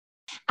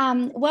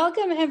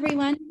Welcome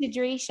everyone to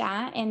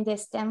Drisha and the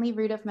Stanley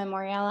Rudoff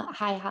Memorial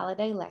High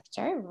Holiday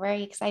Lecture.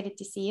 Very excited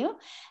to see you.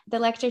 The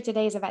lecture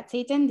today is about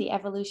Satan, the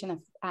evolution of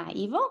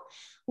evil.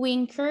 We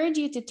encourage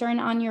you to turn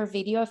on your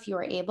video if you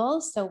are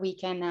able, so we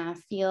can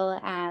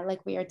feel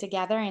like we are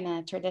together in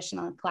a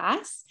traditional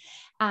class.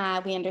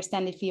 We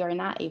understand if you are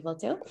not able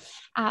to.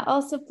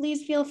 Also,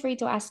 please feel free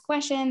to ask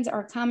questions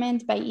or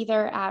comment by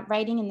either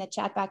writing in the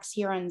chat box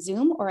here on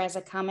Zoom or as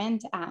a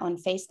comment on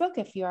Facebook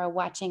if you are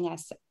watching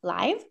us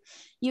live.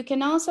 You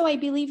can also, I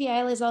believe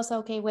Yael is also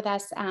okay with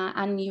us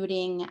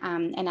unmuting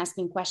and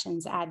asking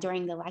questions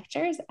during the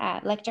lecture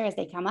as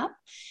they come up.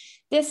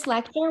 This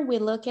lecture, we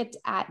look at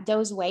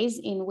those ways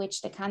in which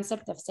the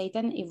concept of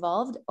Satan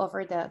evolved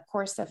over the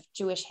course of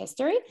Jewish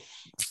history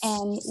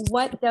and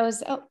what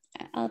those,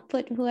 I'll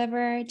put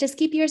whoever, just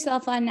keep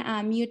yourself on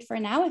mute for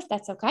now, if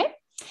that's okay.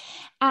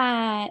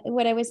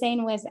 What I was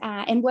saying was,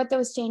 and what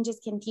those changes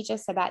can teach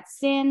us about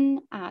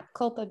sin,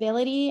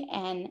 culpability,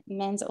 and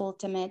man's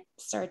ultimate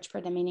search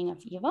for the meaning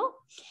of evil.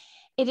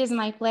 It is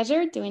my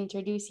pleasure to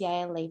introduce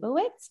Yael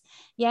Leibowitz.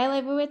 Yael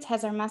Leibowitz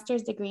has her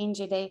master's degree in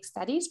Judaic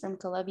Studies from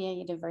Columbia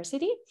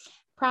University.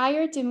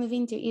 Prior to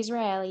moving to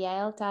Israel,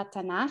 Yael taught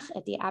Tanakh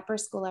at the Upper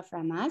School of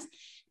Ramaz,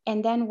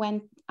 and then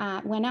went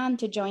on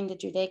to join the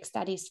Judaic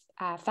Studies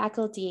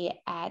faculty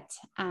at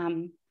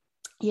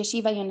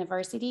Yeshiva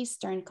University,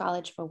 Stern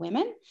College for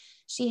Women.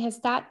 She has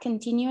taught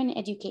continuing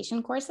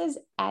education courses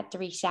at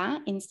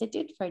Drisha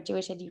Institute for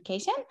Jewish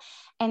Education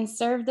and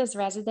served as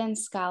resident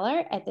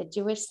scholar at the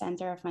Jewish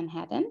Center of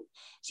Manhattan.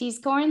 She's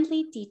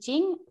currently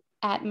teaching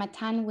at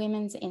Matan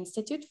Women's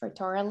Institute for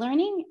Torah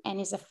Learning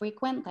and is a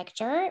frequent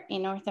lecturer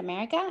in North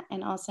America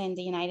and also in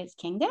the United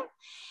Kingdom.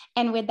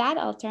 And with that,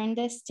 I'll turn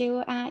this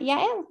to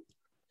Yael.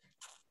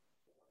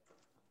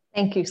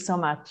 Thank you so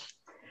much.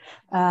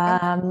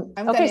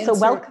 Okay, so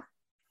welcome.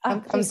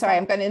 I'm sorry,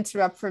 I'm going to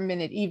interrupt for a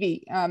minute.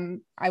 Evie,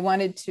 I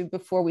wanted to,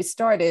 before we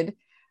started,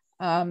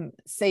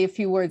 say a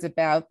few words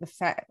about the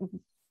fact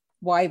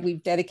why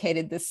we've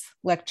dedicated this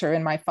lecture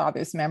in my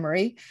father's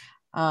memory.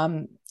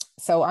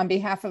 So on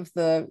behalf of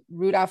the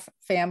Rudoff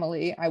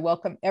family, I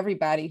welcome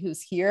everybody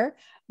who's here.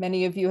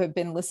 Many of you have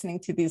been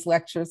listening to these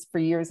lectures for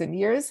years and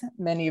years.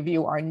 Many of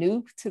you are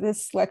new to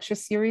this lecture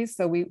series,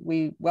 so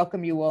we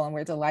welcome you all and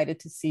we're delighted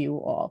to see you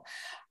all.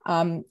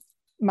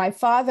 My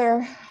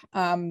father,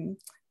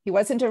 he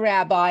wasn't a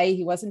rabbi,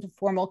 he wasn't a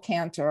formal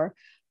cantor,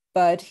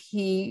 but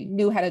he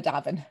knew how to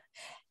daven.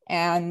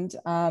 And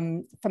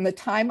from the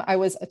time I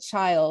was a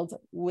child,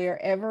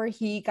 wherever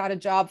he got a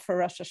job for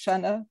Rosh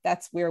Hashanah,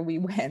 that's where we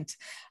went.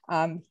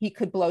 He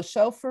could blow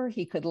shofar,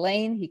 he could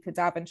lane, he could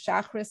daven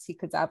shachris, he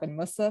could daven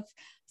musaf.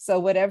 So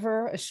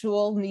whatever a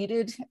shul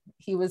needed,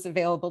 he was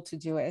available to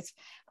do it.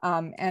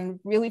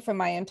 And really for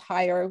my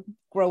entire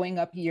growing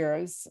up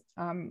years,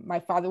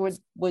 my father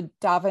would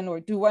daven or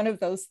do one of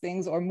those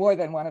things or more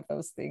than one of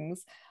those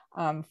things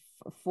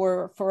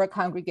for a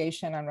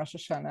congregation on Rosh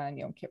Hashanah and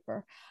Yom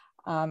Kippur.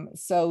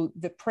 So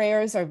the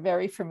prayers are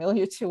very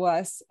familiar to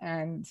us,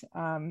 and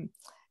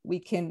we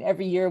can,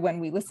 every year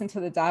when we listen to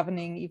the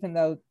davening, even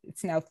though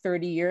it's now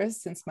 30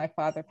 years since my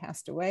father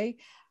passed away,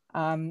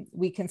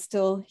 we can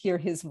still hear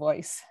his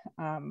voice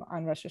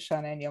on Rosh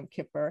Hashanah and Yom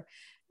Kippur.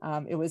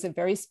 It was a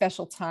very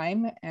special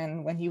time,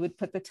 and when he would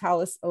put the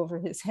tallis over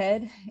his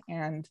head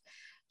and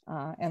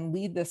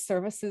lead the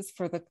services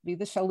be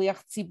the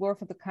shaliach tzibor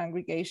for the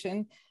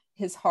congregation,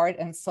 his heart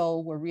and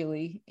soul were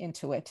really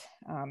into it,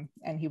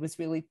 and he was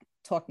really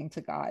talking to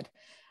God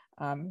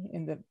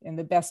in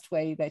the best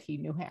way that he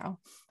knew how.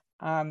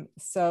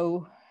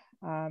 So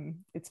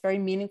it's very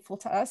meaningful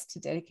to us to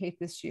dedicate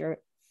this year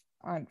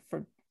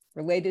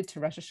related to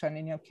Rosh Hashanah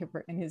and Yom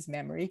Kippur in his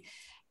memory.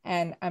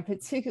 And I'm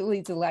particularly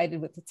delighted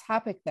with the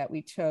topic that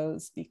we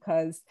chose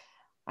because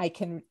I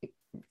can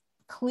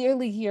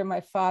clearly hear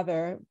my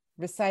father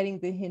reciting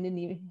the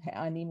Hineni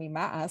Animi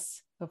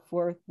Ma'as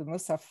before the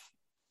Musaf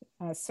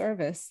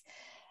service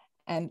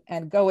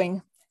and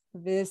going,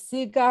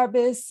 Visigar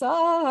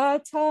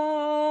bisatan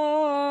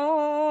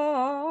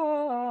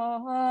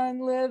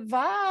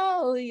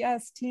leval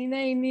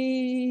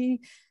yastineni.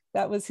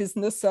 That was his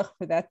nusach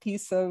for that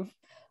piece of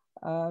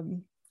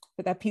the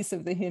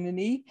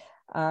Hineni,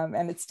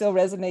 and it still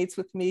resonates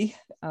with me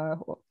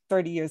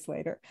 30 years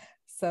later.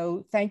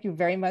 So thank you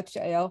very much,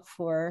 Yael,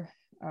 for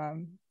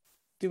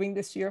doing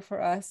this year for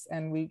us,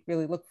 and we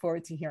really look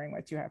forward to hearing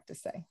what you have to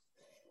say.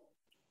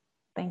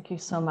 Thank you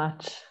so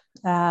much.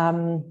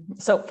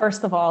 So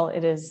first of all,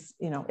 it's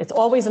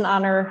always an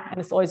honor and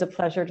it's always a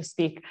pleasure to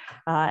speak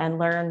and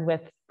learn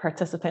with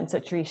participants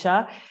at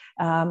Drisha.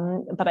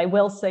 But I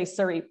will say,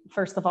 Suri,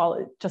 first of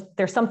all,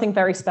 there's something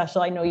very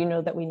special. I know you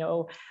know that we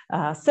know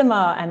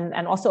Sima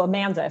and also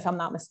Amanda, if I'm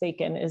not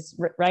mistaken, is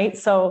right.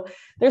 So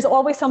there's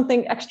always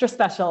something extra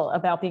special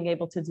about being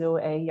able to do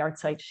a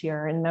yahrzeit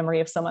shir in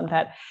memory of someone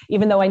that,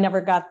 even though I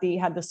never had the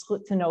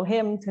zchut to know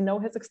him, to know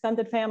his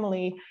extended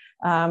family,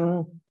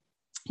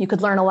 you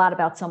could learn a lot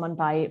about someone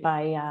by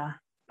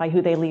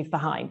who they leave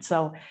behind.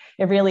 So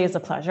it really is a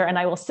pleasure. And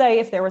I will say,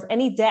 if there was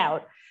any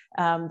doubt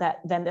that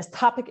then this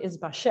topic is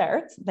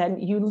bashert, then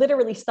you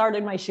literally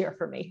started my shir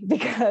for me,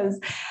 because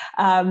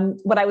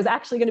what I was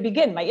actually going to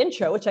begin my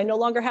intro, which I no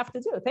longer have to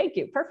do. Thank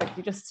you. Perfect.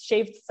 You just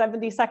shaved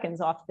 70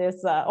 seconds off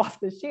this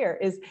shir,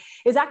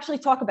 is actually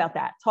talk about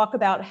that. Talk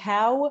about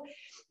how,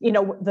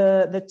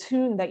 the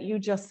tune that you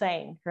just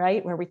sang,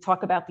 right, where we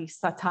talk about the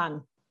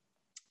Satan,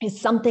 is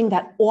something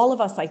that all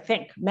of us, I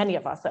think, many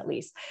of us at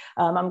least,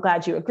 I'm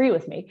glad you agree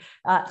with me,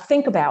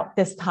 think about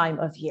this time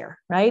of year,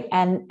 right?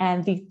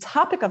 And the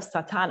topic of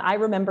Satan, I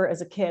remember as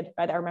a kid,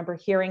 right? I remember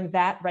hearing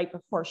that right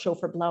before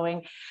shofar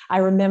blowing. I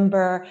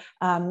remember,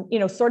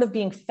 sort of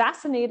being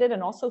fascinated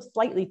and also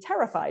slightly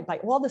terrified by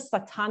all the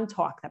Satan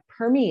talk that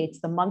permeates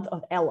the month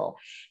of Elul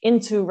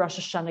into Rosh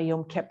Hashanah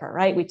Yom Kippur,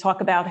 right? We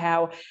talk about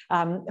how,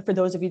 for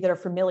those of you that are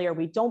familiar,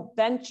 we don't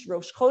bench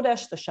Rosh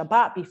Chodesh, the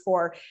Shabbat,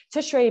 before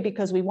Tishrei,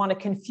 because we want to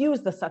confuse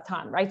the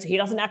Satan, right? So he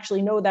doesn't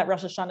actually know that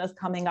Rosh Hashanah is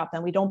coming up,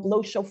 and we don't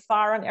blow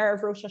shofar on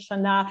Erev Rosh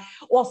Hashanah.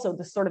 Also,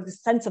 the sort of the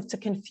sense of to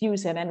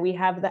confuse him, and we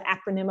have the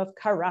acronym of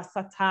Kara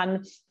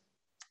Satan.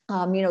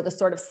 The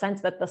sort of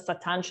sense that the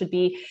Satan should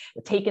be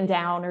taken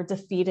down or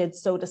defeated,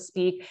 so to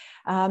speak.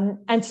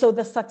 And so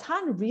the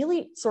Satan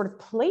really sort of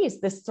plays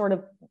this sort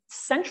of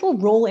central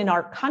role in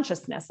our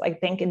consciousness, I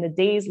think, in the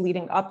days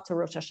leading up to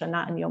Rosh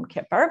Hashanah and Yom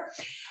Kippur.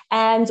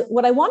 And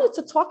what I wanted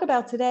to talk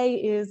about today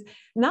is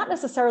not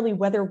necessarily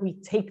whether we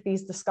take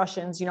these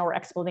discussions, or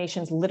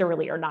explanations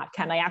literally or not.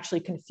 Can I actually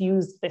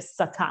confuse this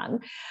Satan?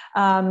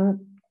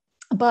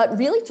 But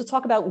really to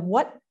talk about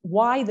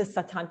why the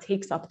Satan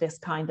takes up this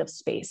kind of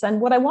space.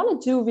 And what I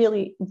want to do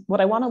really,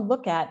 what I want to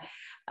look at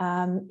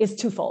is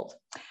twofold.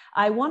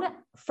 I want to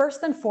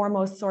first and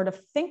foremost sort of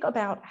think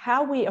about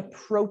how we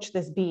approach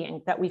this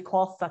being that we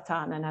call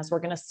Satan. And as we're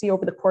going to see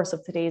over the course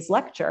of today's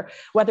lecture,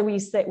 whether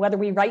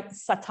we write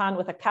Satan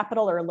with a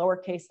capital or a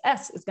lowercase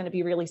s is going to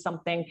be really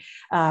something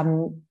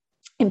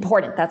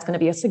important. That's going to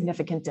be a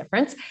significant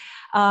difference.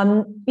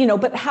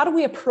 But how do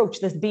we approach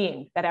this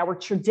being that our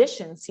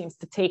tradition seems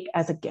to take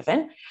as a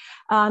given?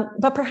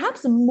 But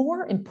perhaps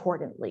more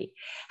importantly,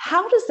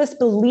 how does this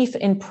belief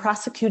in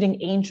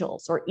prosecuting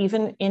angels or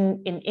even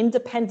in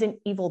independent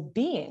evil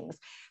beings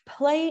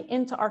play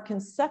into our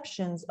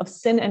conceptions of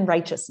sin and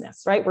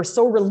righteousness, right? We're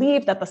so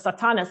relieved that the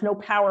Satan has no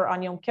power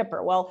on Yom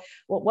Kippur. Well,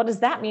 what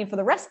does that mean for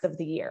the rest of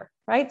the year,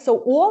 right? So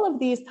all of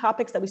these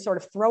topics that we sort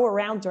of throw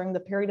around during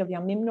the period of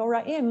Yamim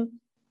Noraim,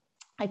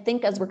 I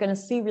think, as we're going to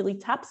see, really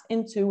taps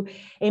into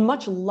a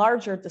much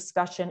larger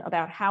discussion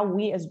about how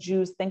we as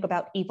Jews think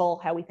about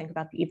evil, how we think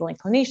about the evil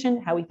inclination,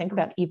 how we think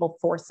about evil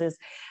forces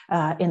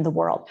in the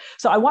world.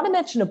 So I want to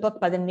mention a book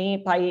by a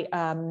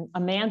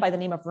man by the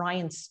name of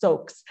Ryan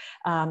Stokes,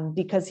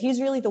 because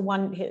he's really the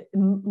one,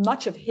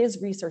 much of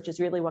his research is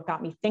really what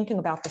got me thinking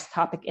about this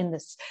topic in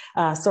this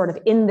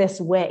in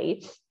this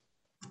way.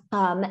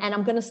 And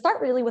I'm going to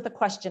start really with a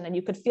question, and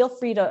you could feel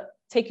free to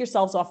take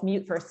yourselves off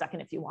mute for a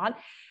second if you want.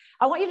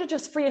 I want you to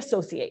just free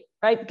associate,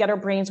 right? Get our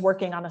brains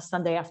working on a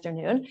Sunday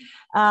afternoon.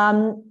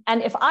 And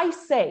if I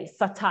say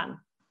Satan,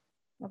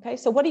 okay,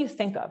 so what do you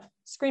think of?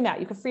 Scream out,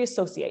 you can free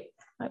associate.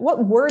 Right?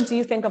 What word do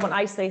you think of when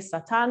I say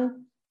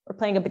Satan? We're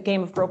playing a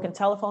game of broken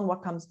telephone.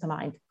 What comes to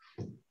mind?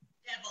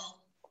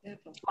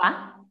 Devil. What?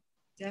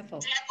 Devil.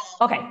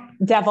 Okay,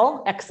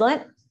 devil,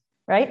 excellent,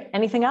 right?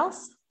 Anything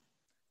else?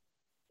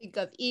 Think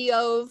of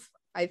Eov.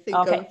 I think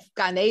of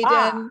Gan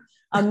Eden.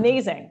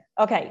 Amazing.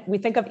 Okay, we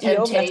think of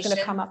Eov, that's going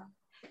to come up.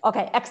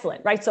 Okay,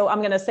 excellent, right? So I'm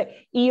going to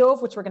say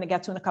Eov, which we're going to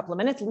get to in a couple of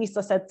minutes.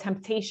 Lisa said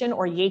temptation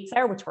or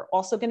Yetzer, which we're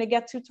also going to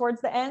get to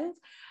towards the end.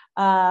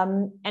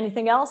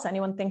 Anything else?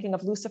 Anyone thinking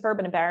of Lucifer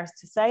but embarrassed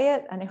to say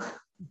it?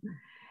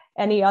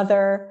 Any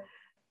other,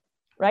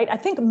 right? I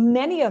think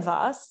many of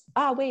us,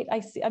 wait,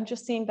 I'm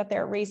just seeing that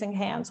they're raising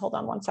hands. Hold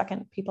on one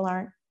second. People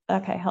aren't,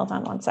 okay, hold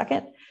on one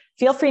second.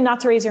 Feel free not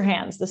to raise your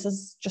hands. This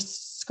is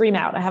just scream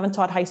out. I haven't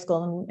taught high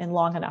school in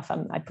long enough.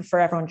 I prefer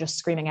everyone just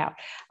screaming out.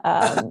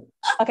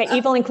 Okay,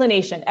 evil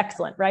inclination.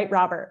 Excellent, right,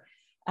 Robert?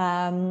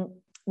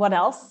 What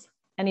else?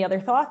 Any other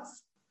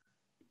thoughts?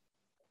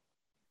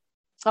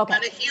 Okay.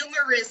 On a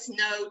humorous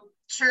note,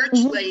 church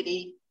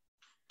lady.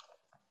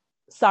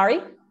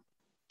 Sorry?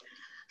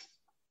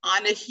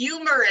 On a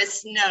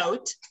humorous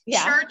note,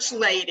 church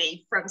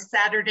lady from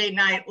Saturday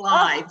Night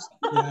Live.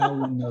 Yeah, I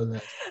wouldn't know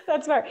that.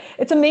 That's fair.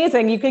 It's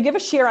amazing. You could give a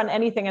share on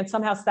anything, and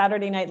somehow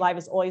Saturday Night Live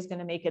is always going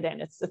to make it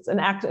in. It's an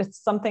act. It's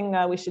something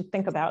we should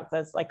think about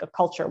as like a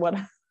culture. What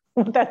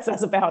that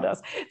says about us.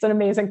 It's an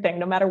amazing thing,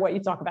 no matter what you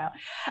talk about.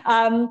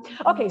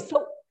 Okay,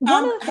 so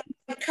how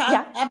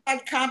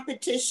about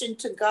competition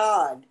to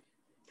God?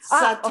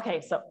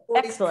 Okay, so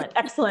excellent.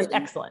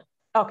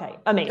 Okay,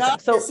 amazing.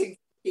 God isn't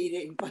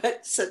competing,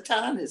 but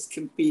Satan is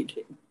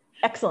competing.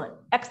 Excellent.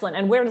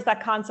 And where does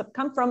that concept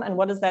come from, and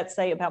what does that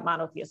say about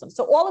monotheism?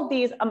 So all of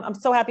these, I'm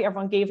so happy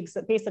everyone gave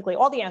basically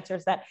all the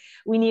answers that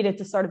we needed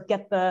to sort of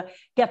get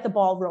the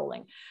ball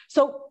rolling.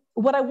 So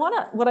what I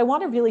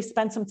want to really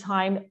spend some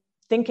time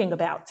thinking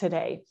about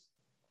today,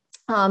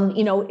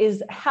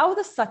 is how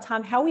the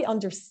Satan, how we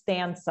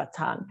understand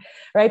Satan,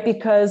 right?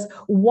 Because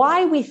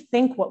why we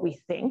think what we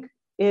think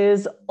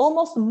is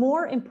almost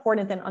more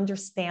important than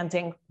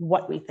understanding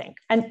what we think.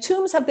 And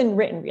tombs have been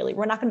written, really.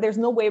 There's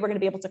no way we're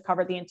going to be able to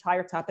cover the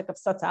entire topic of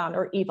Satan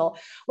or evil.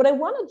 What I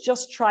want to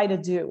just try to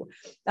do,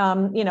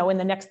 in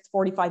the next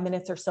 45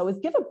 minutes or so, is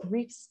give a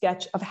brief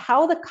sketch of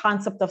how the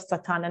concept of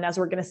Satan, and as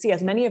we're going to see,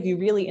 as many of you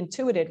really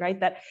intuited, right,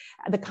 that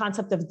the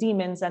concept of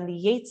demons and the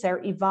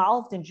Yetzer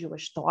evolved in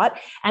Jewish thought,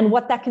 and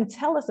what that can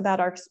tell us about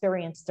our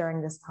experience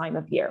during this time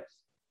of year.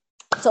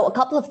 So a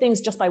couple of things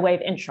just by way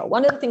of intro.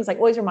 One of the things I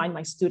always remind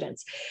my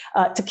students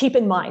to keep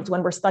in mind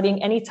when we're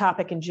studying any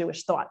topic in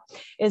Jewish thought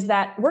is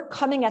that we're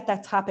coming at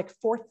that topic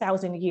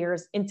 4,000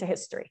 years into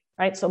history,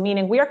 right? So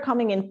meaning we are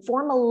coming in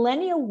 4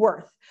 millennia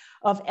worth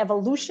of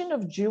evolution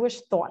of Jewish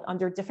thought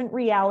under different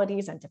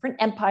realities and different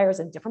empires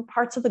and different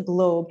parts of the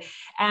globe.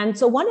 And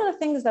so one of the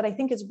things that I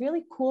think is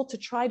really cool to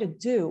try to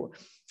do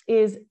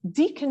is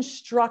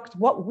deconstruct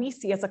what we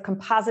see as a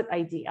composite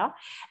idea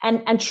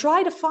and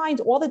try to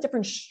find all the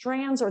different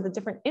strands or the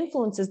different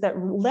influences that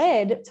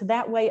led to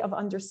that way of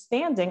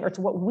understanding or to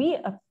what we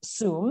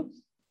assume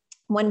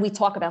when we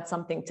talk about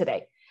something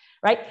today.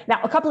 Right?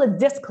 Now, a couple of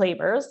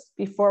disclaimers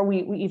before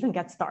we even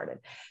get started.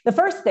 The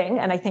first thing,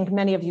 and I think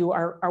many of you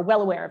are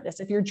well aware of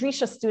this, if you're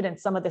Drisha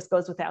students, some of this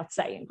goes without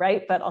saying,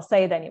 right? But I'll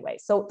say it anyway.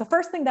 So the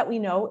first thing that we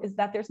know is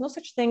that there's no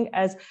such thing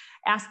as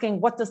asking,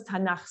 what does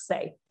Tanakh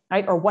say?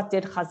 Right? Or what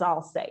did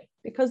Chazal say?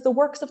 Because the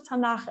works of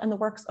Tanakh and the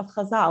works of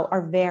Chazal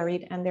are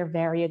varied and they're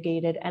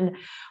variegated. And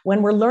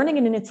when we're learning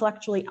in an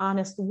intellectually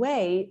honest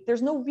way,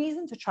 there's no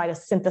reason to try to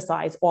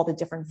synthesize all the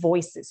different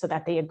voices so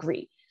that they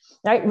agree.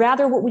 Right?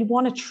 Rather, what we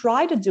want to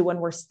try to do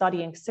when we're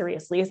studying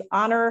seriously is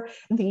honor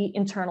the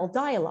internal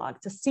dialogue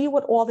to see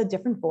what all the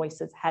different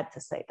voices had to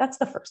say. That's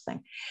the first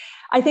thing.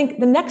 I think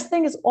the next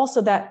thing is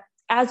also that,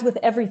 as with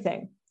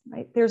everything,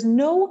 right, there's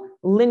no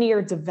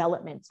linear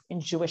development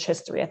in Jewish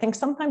history. I think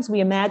sometimes we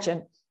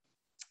imagine,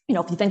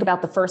 if you think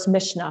about the first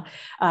Mishnah,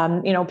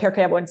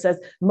 Pirkei Avot says,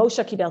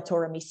 Moshe kibel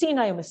Torah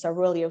miSinai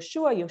u'misarol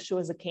Yoshua,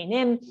 Yoshua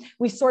zakenim.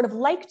 We sort of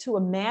like to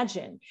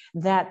imagine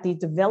that the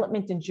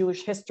development in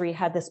Jewish history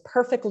had this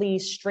perfectly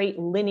straight,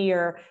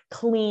 linear,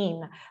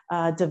 clean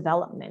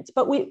development.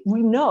 But we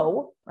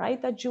know,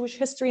 right, that Jewish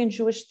history and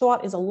Jewish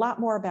thought is a lot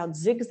more about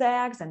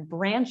zigzags and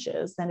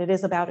branches than it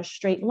is about a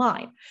straight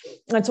line.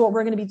 And so what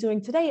we're going to be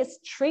doing today is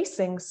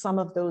tracing some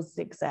of those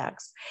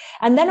zigzags.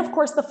 And then, of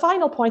course, the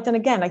final point, and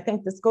again, I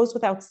think this goes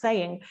without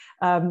saying,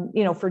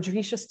 for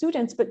Jewish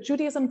students, but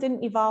Judaism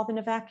didn't evolve in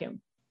a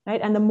vacuum. Right?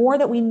 And the more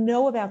that we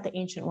know about the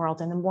ancient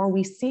world and the more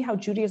we see how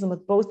Judaism was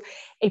both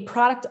a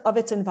product of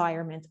its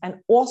environment and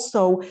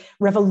also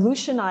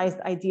revolutionized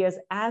ideas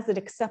as it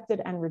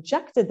accepted and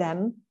rejected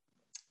them,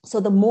 so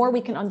the more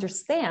we can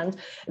understand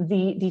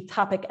the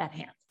topic at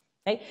hand.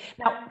 Okay?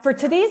 Now, for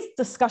today's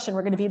discussion,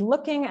 we're going to be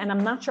looking, and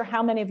I'm not sure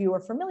how many of you are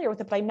familiar with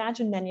it, but I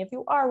imagine many of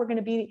you are. We're going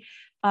to be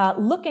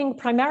looking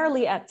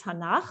primarily at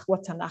Tanakh,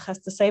 what Tanakh has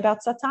to say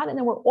about Satan, and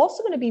then we're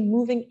also going to be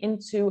moving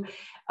into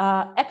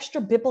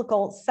extra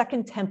biblical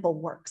Second Temple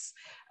works.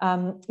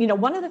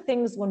 One of the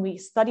things when we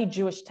study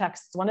Jewish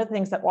texts, one of the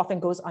things that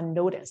often goes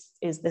unnoticed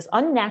is this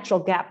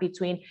unnatural gap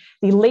between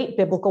the late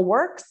biblical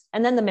works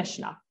and then the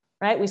Mishnah.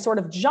 Right? We sort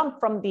of jump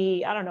from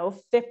the,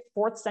 5th,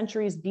 4th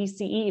centuries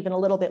BCE, even a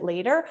little bit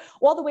later,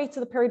 all the way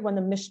to the period when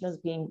the Mishnah is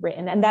being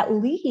written. And that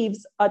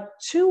leaves a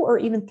 200 or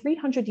even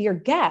 300-year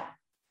gap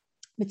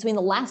between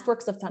the last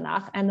works of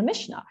Tanakh and the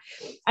Mishnah.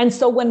 And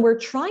so when we're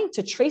trying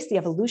to trace the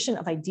evolution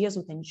of ideas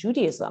within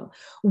Judaism,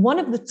 one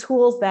of the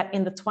tools that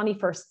in the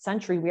 21st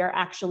century we are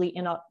actually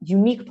in a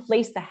unique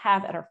place to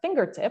have at our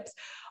fingertips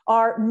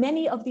are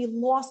many of the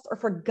lost or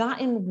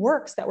forgotten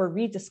works that were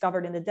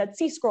rediscovered in the Dead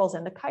Sea Scrolls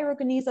and the Cairo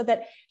Geniza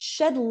that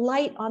shed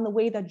light on the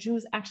way that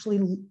Jews actually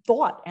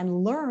thought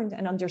and learned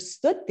and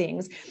understood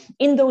things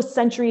in those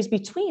centuries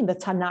between the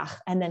Tanakh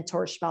and then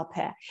Torah Sheba'al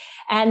Peh.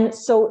 And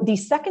so the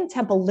Second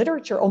Temple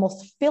literature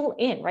almost fill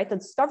in, right? The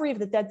discovery of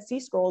the Dead Sea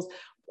Scrolls,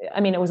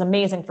 it was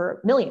amazing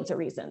for millions of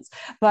reasons,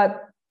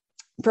 but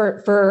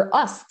for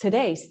us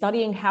today,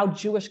 studying how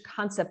Jewish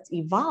concepts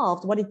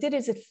evolved, what it did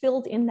is it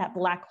filled in that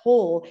black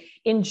hole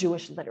in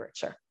Jewish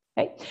literature.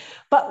 Okay?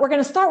 But we're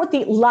going to start with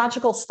the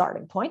logical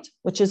starting point,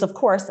 which is, of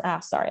course,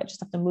 sorry, I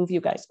just have to move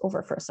you guys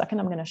over for a second.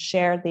 I'm going to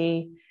share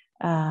the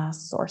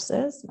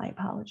sources. My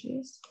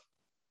apologies.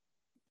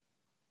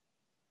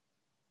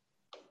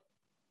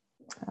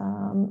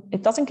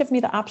 It doesn't give me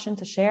the option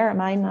to share.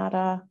 Am I not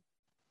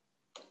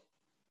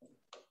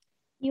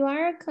You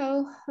are a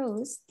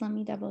co-host. Let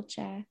me double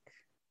check.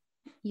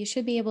 You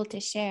should be able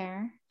to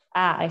share.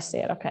 I see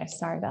it. Okay.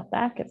 Sorry about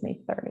that. Give me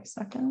 30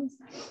 seconds.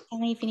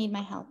 Only if you need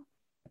my help.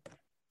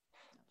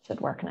 Should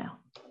work now.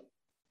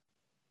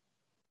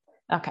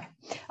 Okay.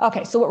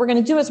 Okay. So what we're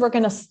going to do is we're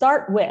going to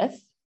start with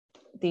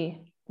the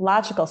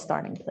logical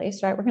starting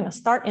place, right? We're going to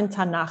start in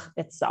Tanakh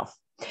itself.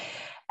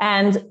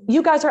 And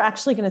you guys are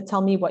actually going to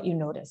tell me what you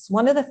notice.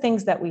 One of the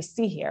things that we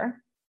see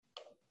here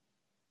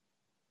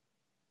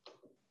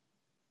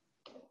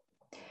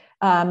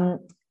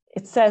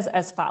it says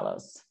as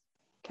follows.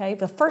 Okay,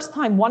 the first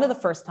time, one of the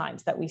first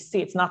times that we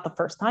see, it's not the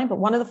first time, but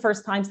one of the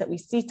first times that we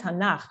see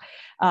Tanakh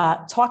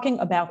talking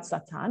about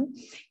Satan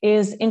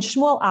is in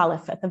Shmuel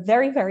Aleph, at the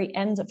very, very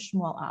end of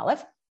Shmuel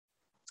Aleph.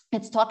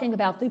 It's talking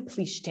about the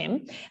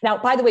Plishtim. Now,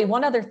 by the way,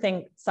 one other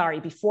thing, sorry,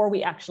 before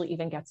we actually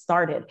even get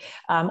started,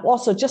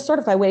 also just sort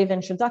of by way of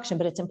introduction,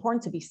 but it's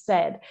important to be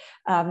said,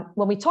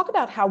 when we talk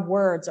about how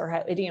words or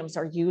how idioms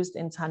are used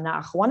in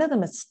Tanakh, one of the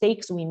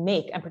mistakes we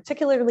make, and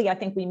particularly I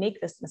think we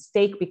make this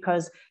mistake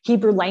because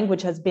Hebrew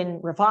language has been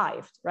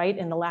revived, right,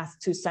 in the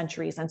last 2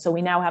 centuries. And so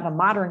we now have a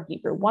modern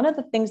Hebrew. One of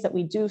the things that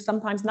we do,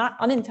 sometimes not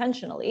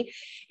unintentionally,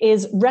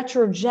 is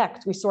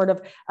retroject. We sort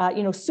of,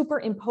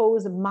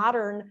 superimpose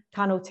modern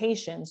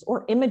connotations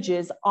or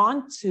images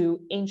onto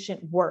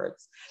ancient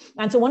words.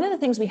 And so one of the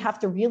things we have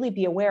to really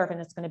be aware of,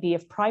 and it's going to be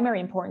of primary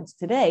importance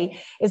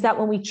today, is that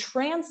when we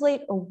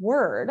translate a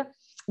word,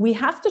 we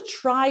have to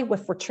try,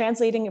 if we're trying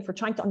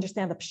to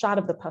understand the pshat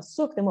of the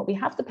pasuk, then what we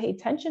have to pay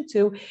attention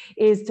to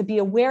is to be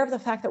aware of the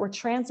fact that we're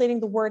translating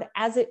the word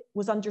as it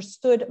was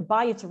understood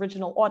by its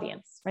original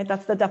audience, right?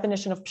 That's the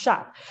definition of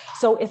pshat.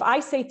 So if I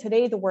say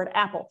today the word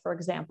apple, for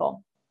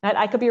example, right,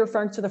 I could be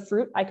referring to the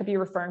fruit, I could be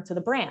referring to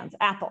the brand,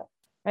 Apple.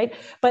 Right?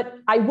 But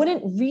I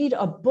wouldn't read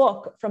a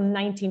book from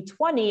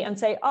 1920 and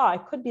say,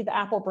 it could be the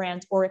Apple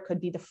brand or it could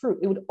be the fruit.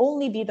 It would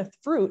only be the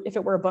fruit if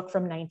it were a book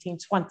from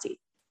 1920,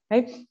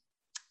 right?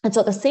 And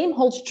so the same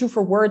holds true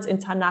for words in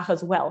Tanakh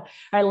as well.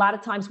 Right? A lot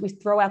of times we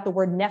throw out the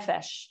word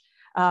nefesh,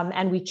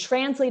 and we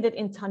translate it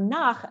in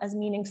Tanakh as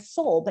meaning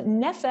soul, but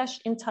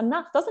nefesh in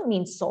Tanakh doesn't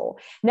mean soul.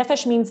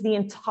 Nefesh means the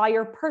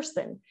entire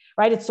person,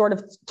 right? It's sort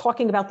of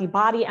talking about the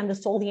body and the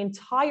soul, the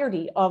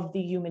entirety of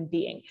the human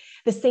being.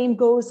 The same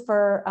goes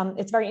for,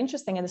 it's very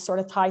interesting, and this sort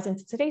of ties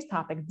into today's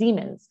topic,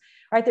 demons,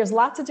 right? There's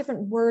lots of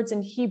different words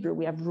in Hebrew.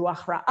 We have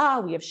ruach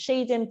ra'ah, we have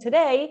shadim.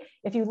 Today,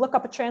 if you look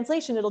up a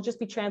translation, it'll just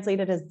be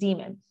translated as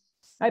demon.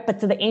 Right?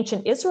 But to the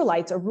ancient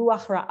Israelites, a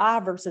ruach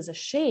ra'ah versus a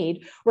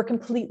shade were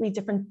completely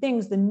different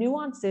things. The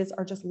nuances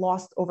are just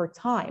lost over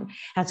time.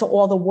 And so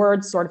all the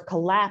words sort of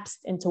collapsed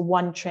into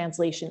one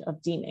translation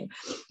of demon.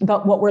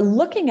 But what we're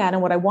looking at,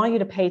 and what I want you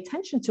to pay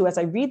attention to as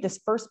I read this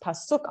first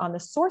pasuk on the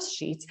source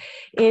sheets,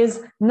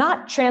 is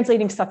not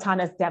translating Satan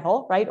as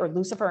devil, right? Or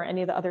Lucifer, or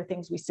any of the other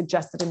things we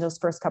suggested in those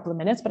first couple of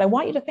minutes. But I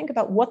want you to think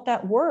about what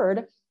that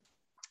word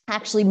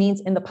actually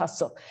means in the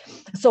pasuk.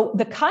 So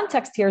the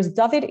context here is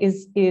David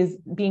is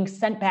being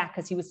sent back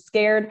because he was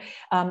scared.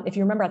 If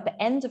you remember at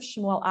the end of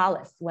Shmuel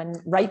Aleph, when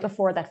right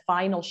before that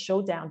final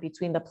showdown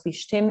between the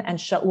Plishtim and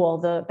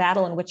Shaul, the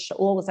battle in which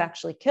Shaul was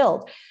actually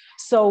killed.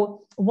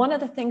 So one of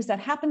the things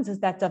that happens is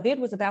that David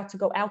was about to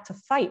go out to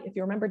fight. If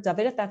you remember,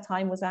 David at that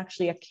time was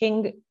actually a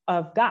king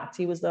of Gath.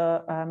 He was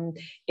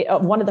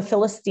one of the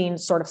Philistine,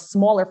 sort of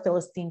smaller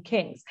Philistine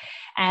kings.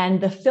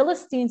 And the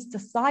Philistines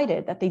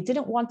decided that they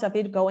didn't want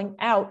David going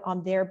out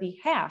on their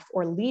behalf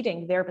or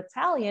leading their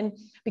battalion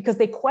because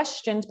they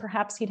questioned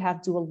perhaps he'd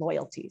have dual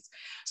loyalties.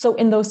 So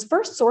in those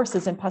first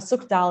sources in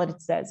Pasuk Dalet,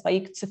 it says,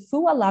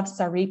 Vayiktefu alav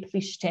sari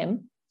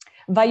plishtim,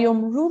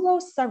 Vayomrulo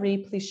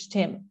sari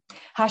plishtim,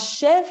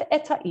 hashev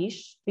et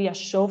ha'ish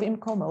v'yashov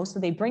imkomo. So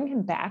they bring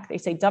him back. They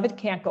say, David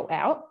can't go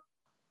out.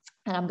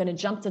 And I'm going to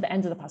jump to the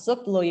end of the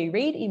pasuk. Lo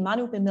yirid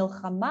imanu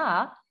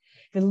b'milchama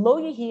v'lo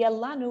yihya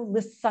lanu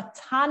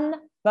l'satan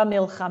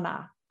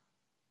b'milchama.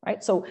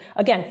 Right. So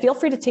again, feel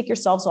free to take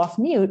yourselves off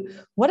mute.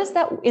 What is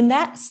that in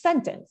that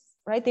sentence?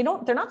 Right. They're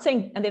not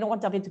saying, and they don't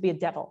want David to be a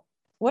devil.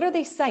 What are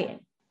they saying?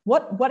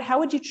 How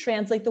would you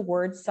translate the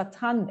word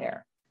Satan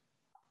there?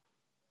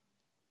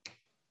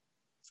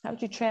 How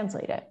would you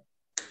translate it?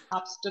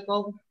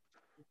 Obstacle.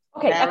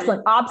 Okay,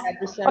 excellent.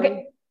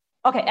 Adversary.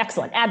 Okay,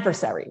 excellent.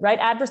 Adversary, right?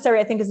 Adversary,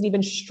 I think, is an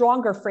even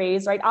stronger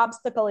phrase, right?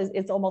 Obstacle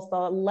is almost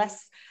a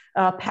less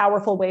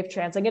powerful way of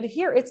translating it.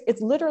 Here,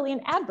 it's literally an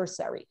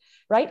adversary,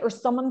 right? Or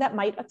someone that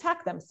might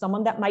attack them,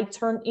 someone that might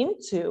turn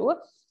into,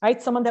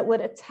 right? Someone that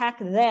would attack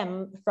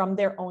them from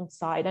their own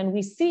side. And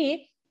we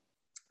see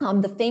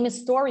the famous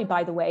story,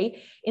 by the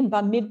way, in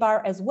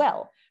Bamidbar as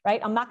well. Right?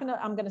 I'm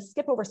going to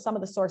skip over some of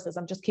the sources.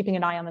 I'm just keeping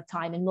an eye on the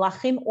time. In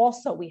Melachim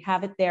also, we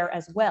have it there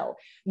as well,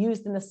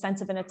 used in the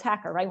sense of an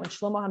attacker, right? When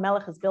Shlomo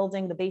HaMelech is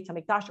building the Beit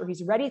HaMikdash, or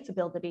he's ready to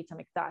build the Beit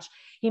HaMikdash,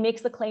 he makes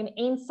the claim,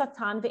 Ein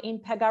Satan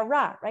ve'ein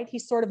pegara, right?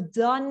 He's sort of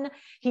done,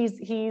 he's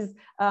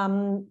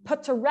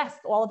put to rest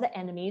all of the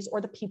enemies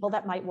or the people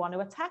that might want to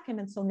attack him.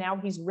 And so now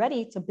he's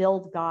ready to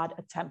build God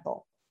a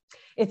temple.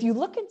 If you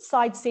look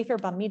inside Sefer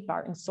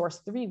Bamidbar in source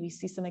 3, we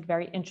see something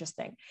very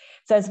interesting.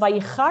 It says,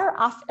 Vayichar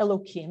af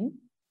Elokim,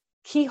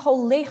 Ki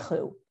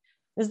holechu.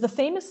 This is the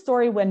famous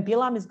story when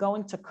Bilam is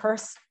going to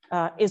curse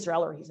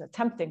Israel, or he's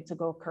attempting to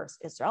go curse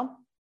Israel.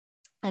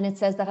 And it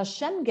says that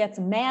Hashem gets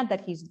mad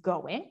that he's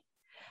going.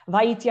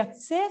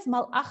 Vayityatzef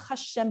malach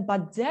Hashem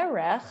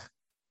baderech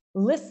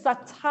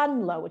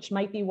lisatanla, which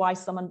might be why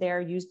someone there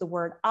used the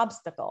word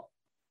obstacle.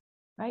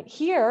 Right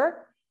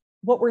here,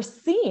 what we're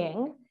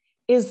seeing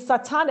is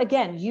Satan,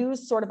 again,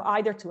 used sort of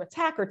either to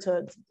attack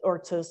or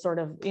to sort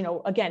of,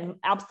 again,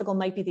 obstacle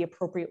might be the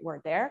appropriate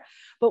word there.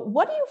 But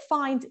what do you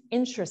find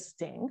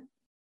interesting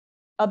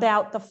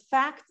about the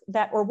fact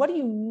that, or what do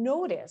you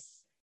notice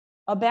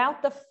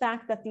about the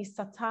fact that the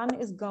Satan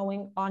is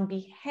going on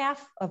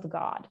behalf of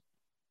God.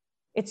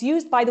 It's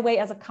used, by the way,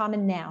 as a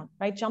common noun,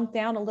 right? Jump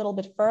down a little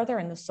bit further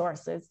in the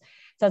sources. It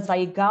says,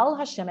 Vayigal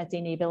Hashem et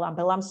einei Bilam.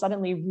 Bilam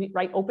suddenly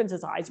opens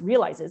his eyes,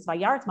 realizes,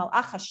 Vayaret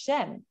malach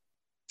Hashem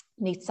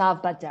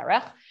nitzav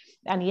baderech.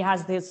 And he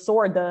has his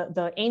sword,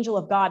 the angel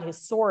of God,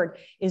 his sword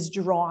is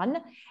drawn.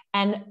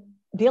 And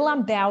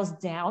Bilam bows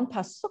down.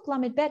 Pasuk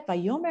lamed bet,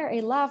 Vayomer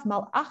elav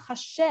malach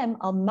Hashem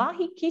al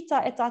mahi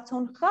kita et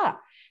atoncha.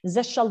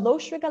 Ze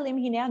shalosh regalim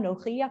hine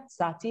anochi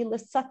yatzati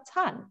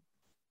l'satan.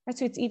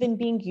 So it's even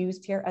being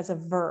used here as a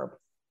verb.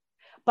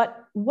 But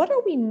what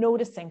are we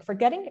noticing?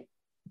 Forgetting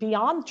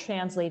beyond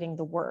translating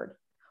the word,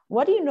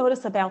 what do you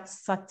notice about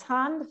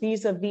Satan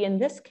vis-a-vis, in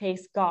this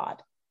case,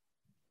 God?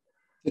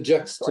 The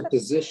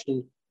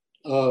juxtaposition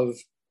of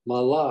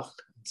Malach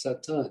and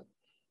Satan.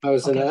 I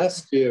was going to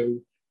ask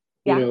you,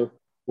 you know,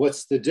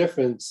 what's the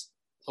difference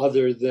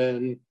other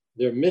than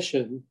their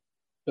mission,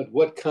 but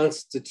what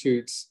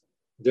constitutes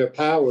their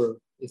power,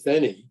 if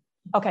any?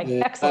 Okay,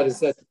 and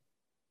excellent.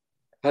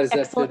 How does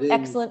that fit in?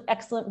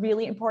 Excellent,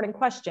 really important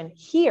question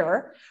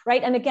here,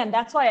 right? And again,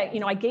 that's why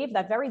I gave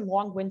that very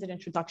long-winded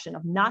introduction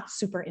of not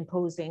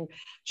superimposing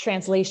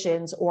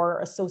translations or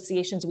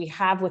associations we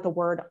have with a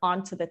word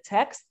onto the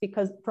text,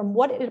 because from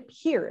what it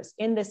appears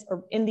in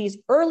these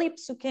early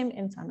psukim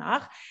in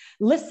Tanakh,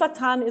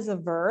 lisatan is a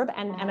verb,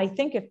 and I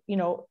think if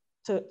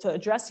to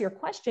address your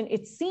question,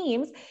 it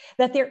seems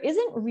that there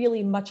isn't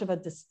really much of a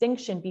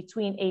distinction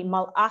between a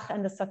malach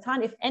and the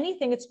Satan. If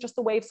anything, it's just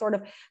a way of sort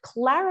of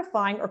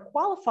clarifying or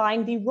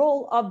qualifying the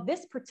role of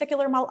this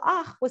particular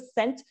malach was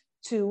sent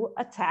to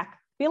attack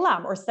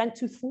Bilam or sent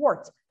to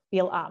thwart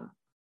Bilam,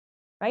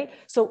 right?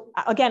 So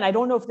again, I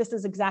don't know if this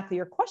is exactly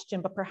your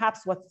question, but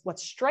perhaps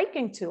what's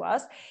striking to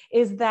us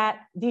is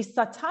that the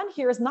Satan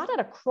here is not at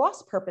a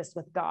cross purpose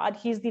with God.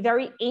 He's the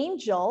very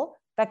angel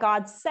that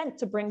God sent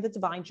to bring the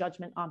divine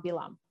judgment on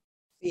Bilam.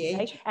 The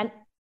agent. Okay? And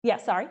yeah,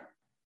 sorry.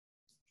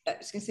 I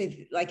was going to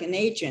say like an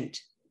agent.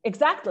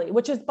 Exactly,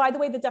 which is, by the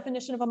way, the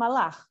definition of a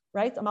malach,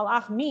 right? A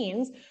malach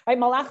means, right?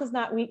 Malach is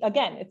not,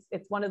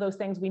 it's one of those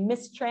things we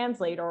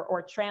mistranslate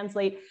or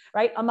translate,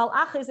 right? A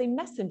malach is a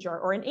messenger,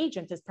 or an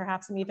agent is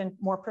perhaps an even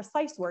more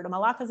precise word. A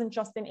malach isn't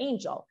just an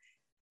angel,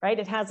 right?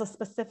 It has a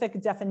specific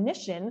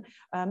definition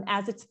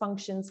as it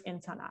functions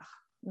in Tanakh,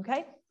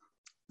 okay?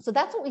 So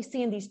that's what we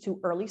see in these two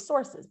early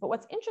sources. But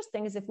what's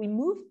interesting is if we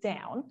move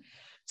down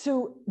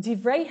to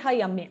Divrei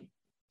Hayamim,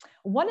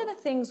 one of the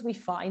things we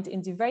find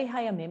in Divrei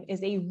Hayamim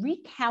is a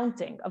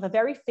recounting of a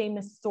very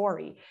famous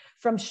story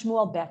from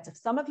Shmuel Bet. If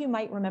some of you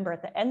might remember,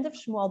 at the end of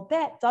Shmuel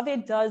Bet,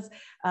 David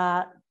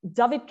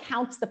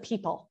counts the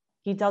people.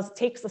 He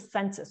takes a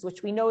census,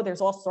 which we know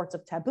there's all sorts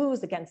of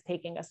taboos against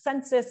taking a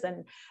census,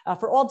 and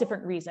for all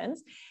different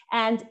reasons.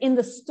 And in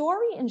the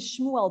story in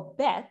Shmuel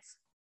Bet,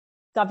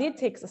 David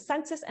takes a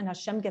census and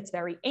Hashem gets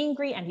very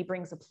angry and he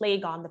brings a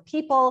plague on the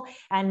people,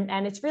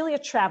 and it's really a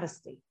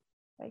travesty.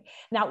 Okay?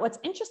 Now, what's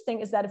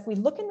interesting is that if we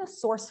look in the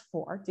source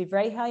 4,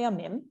 Divrei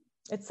Hayamim,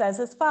 it says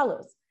as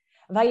follows: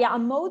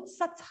 Vayamod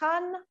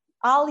Satan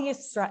al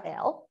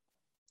Yisrael.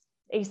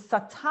 A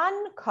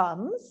Satan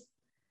comes,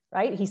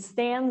 right? He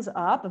stands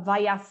up,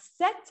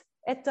 Vayaset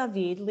et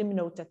David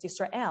limnot et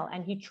Yisrael,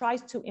 and he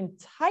tries to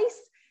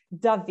entice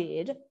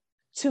David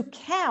to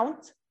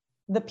count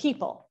the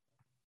people.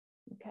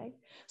 Okay,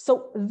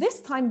 so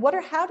this time,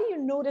 how do you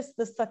notice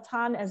the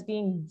Satan as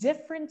being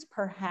different,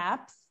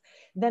 perhaps,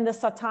 than the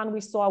Satan we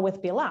saw with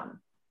Bilam?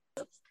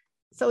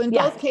 So in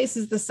both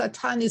cases, the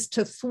Satan is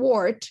to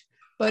thwart,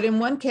 but in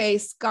one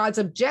case, God's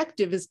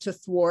objective is to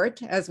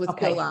thwart, as with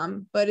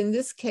Bilam. But in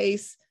this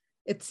case,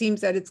 it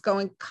seems that it's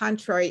going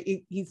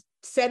contrary. He's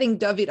setting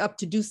David up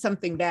to do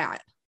something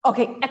bad.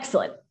 Okay,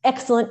 excellent,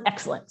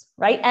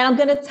 right? And I'm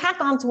going to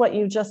tack on to what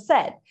you just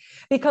said,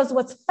 because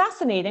what's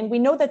fascinating, we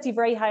know that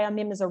Divrei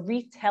Hayamim is a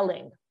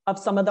retelling of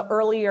some of the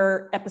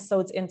earlier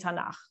episodes in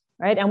Tanakh,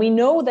 right? And we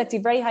know that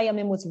Divrei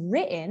Hayamim was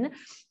written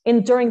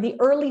during the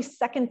early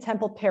Second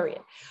Temple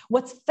period.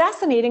 What's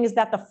fascinating is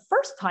that the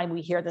first time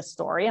we hear this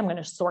story, I'm going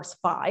to source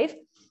 5,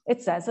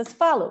 it says as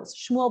follows: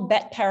 Shmuel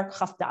Bet Parak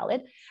Chaf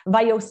Dalet,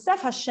 Vayosef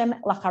Hashem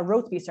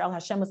lacharot b'Yisrael.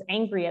 Hashem was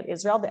angry at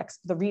Israel.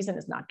 The reason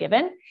is not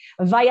given.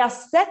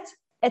 Vayaset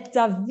et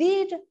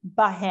David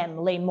bahem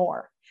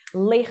lemor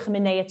lech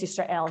minei et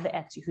Yisrael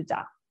ve'et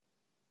Yehuda.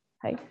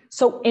 Okay,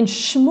 so in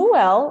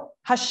Shmuel,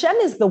 Hashem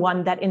is the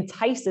one that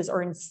entices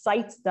or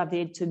incites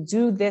David to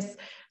do this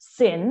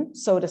sin,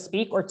 so to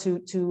speak, or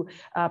to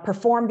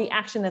perform the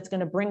action that's going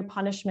to bring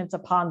punishment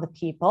upon the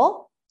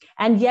people.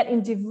 And yet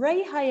in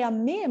Divrei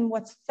Hayamim,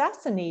 what's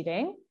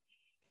fascinating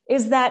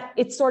is that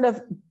it's sort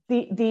of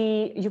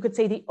you could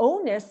say the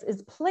onus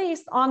is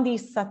placed on the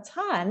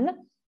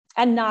Satan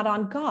and not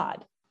on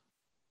God.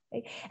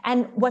 Okay?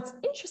 And what's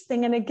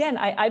interesting, and again,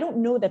 I don't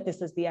know that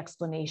this is the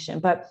explanation,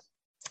 but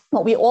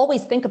what we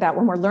always think about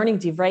when we're learning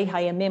Divrei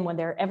Hayamim, when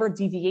there are ever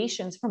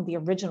deviations from the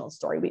original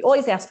story, we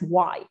always ask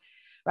why.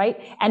 right?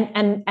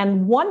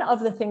 And one of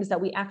the things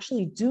that we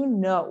actually do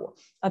know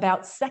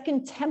about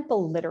Second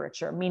Temple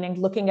literature, meaning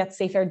looking at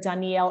Sefer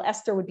Daniel,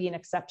 Esther would be an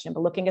exception,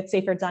 but looking at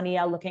Sefer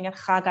Daniel, looking at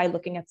Haggai,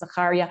 looking at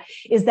Zechariah,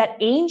 is that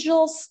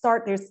angels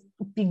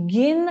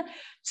begin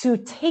to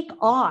take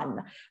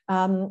on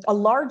a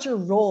larger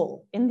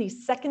role in the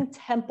Second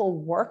Temple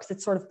works.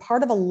 It's sort of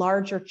part of a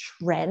larger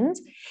trend.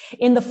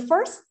 In the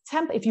First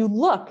Temple, if you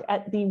look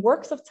at the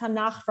works of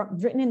Tanakh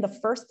written in the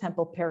First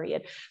Temple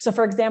period, so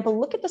for example,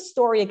 look at the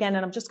story again,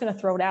 and I'm just going to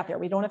throw it out there.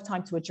 We don't have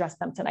time to address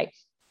them tonight.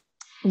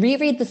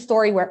 Reread the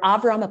story where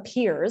Hashem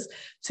appears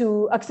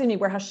to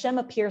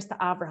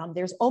Abraham.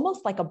 There's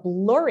almost like a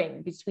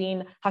blurring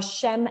between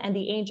Hashem and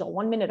the angel.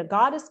 1 minute a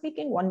God is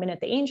speaking, 1 minute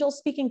the angel is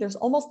speaking. There's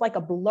almost like a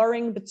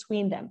blurring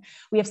between them.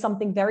 We have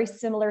something very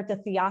similar to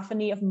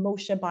theophany of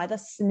Moshe by the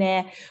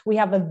sneh. We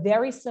have a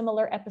very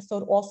similar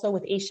episode also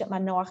with Eshet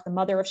Manoach, the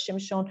mother of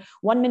Shimshon.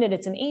 1 minute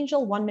it's an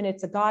angel, 1 minute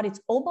it's a God.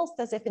 It's almost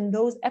as if in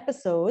those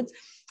episodes,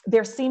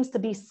 there seems to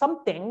be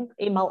something,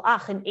 a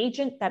malach, an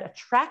agent that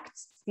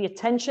attracts the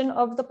attention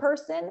of the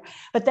person,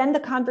 but then the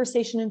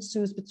conversation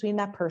ensues between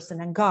that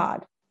person and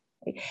God.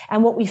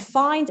 And what we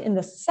find in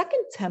the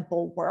Second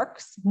Temple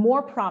works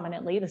more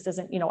prominently, this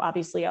isn't,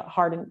 obviously a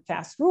hard and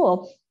fast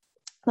rule,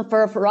 but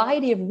for a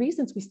variety of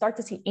reasons, we start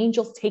to see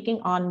angels taking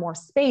on more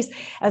space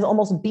as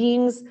almost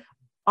beings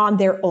on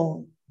their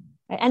own.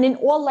 And in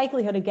all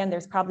likelihood, again,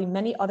 there's probably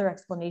many other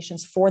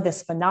explanations for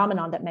this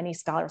phenomenon that many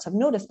scholars have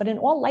noticed, but in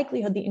all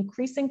likelihood, the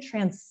increasing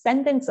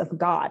transcendence of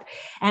God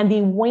and the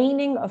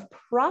waning of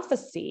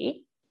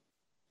prophecy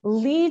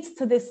leads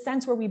to this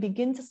sense where we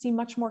begin to see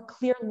much more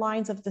clear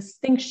lines of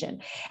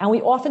distinction. And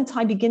we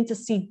oftentimes begin to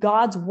see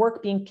God's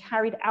work being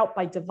carried out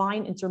by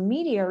divine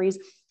intermediaries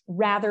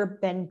rather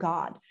than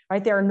God,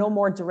 right? There are no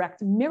more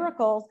direct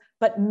miracles,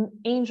 but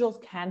angels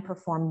can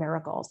perform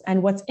miracles.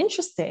 And what's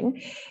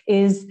interesting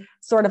is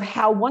sort of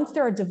how once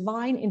there are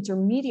divine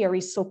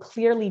intermediaries so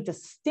clearly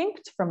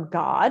distinct from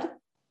God,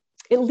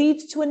 it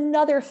leads to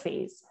another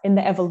phase in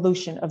the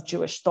evolution of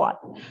Jewish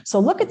thought. So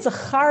look at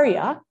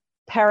Zechariah,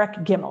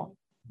 Parak Gimel.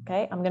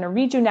 Okay, I'm going to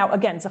read you now.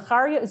 Again,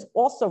 Zechariah is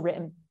also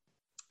written.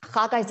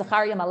 Haggai,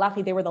 Zechariah,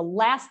 Malachi, they were the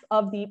last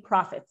of the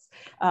prophets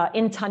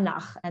in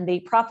Tanakh, and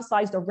they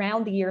prophesied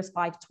around the years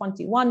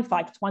 521,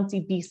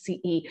 520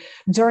 BCE.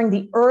 During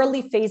the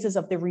early phases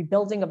of the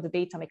rebuilding of the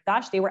Beit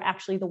HaMikdash, they were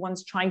actually the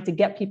ones trying to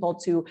get people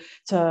to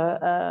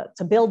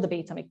build the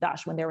Beit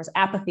HaMikdash when there was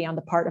apathy on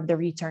the part of the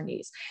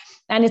returnees.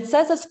 And it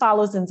says as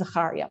follows in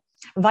Zechariah,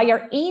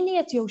 Vayar'eni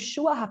et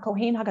Yoshua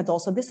HaKohen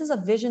HaGadol. So this is a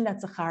vision that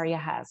Zechariah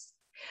has.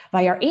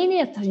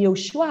 Vayar'eni et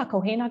Yoshua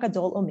HaKohen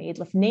HaGadol omed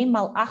lefnei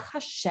malach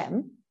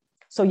Hashem.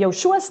 So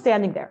Yoshua is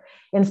standing there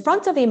in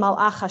front of a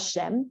malach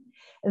Hashem.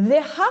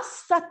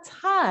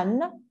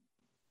 V'hasatan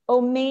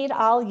omed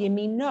al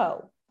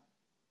yemino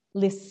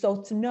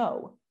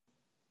lisotno.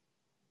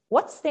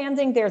 What's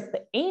standing? There's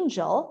the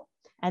angel,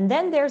 and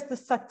then there's the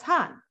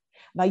Satan.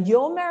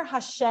 Vayomer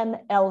Hashem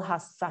el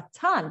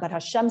hasatan. But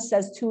Hashem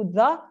says to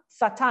the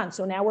Satan.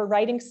 So now we're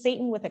writing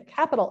Satan with a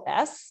capital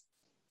S.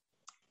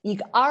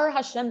 Yig'ar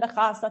Hashem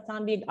b'cha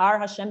Satan v'yig'ar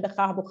Hashem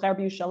b'cha bucher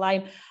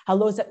b'Yushalayim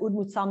halo ze'ud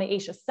mutzal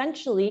me'esh.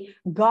 Essentially,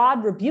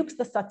 God rebukes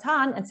the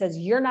Satan and says,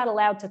 you're not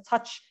allowed to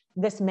touch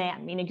this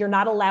man, meaning you're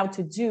not allowed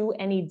to do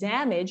any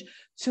damage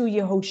to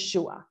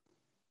Yehoshua.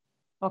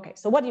 Okay,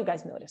 so what do you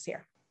guys notice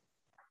here?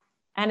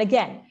 And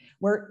again,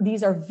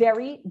 these are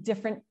very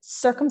different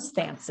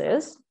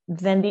circumstances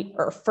than the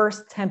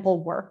First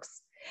Temple works.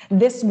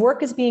 This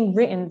work is being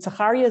written,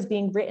 Zechariah is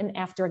being written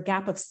after a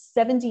gap of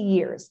 70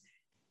 years.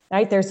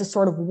 Right? There's a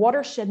sort of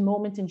watershed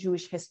moment in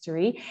Jewish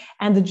history,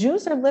 and the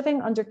Jews are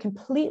living under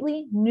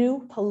completely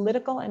new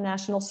political and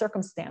national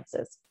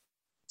circumstances.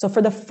 So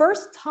for the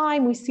first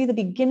time, we see the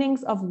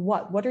beginnings of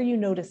what? What are you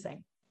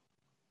noticing?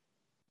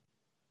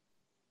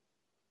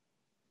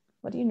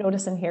 What are you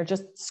noticing here?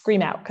 Just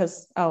scream out,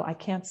 because, I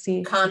can't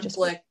see.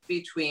 Conflict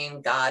between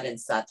God and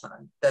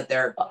Satan, that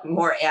they're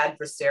more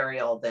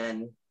adversarial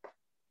than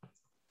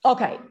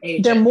Okay,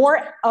 agent. They're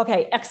more,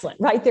 okay,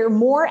 excellent, right? They're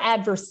more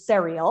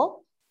adversarial.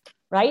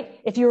 Right?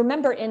 If you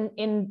remember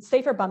in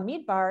Sefer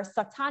Bamidbar,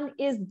 Satan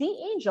is the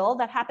angel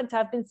that happened to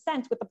have been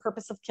sent with the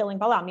purpose of killing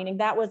Balaam, meaning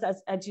that was,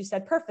 as you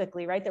said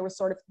perfectly, right? There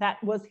was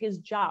that was his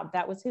job,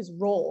 that was his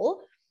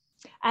role,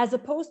 as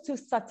opposed to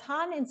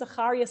Satan in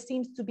Zechariah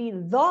seems to be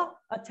the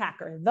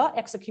attacker, the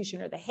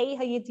executioner, the Hey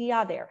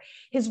Hayidiyah there.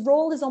 His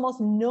role is almost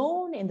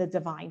known in the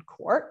divine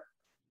court.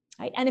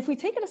 Right? And if we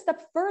take it a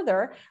step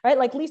further, right,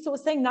 like Lisa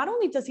was saying, not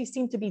only does he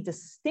seem to be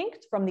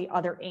distinct from the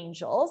other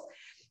angels,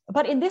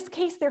 but in this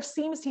case,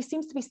 he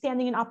seems to be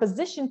standing in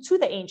opposition to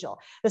the angel.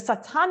 The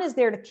Satan is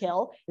there to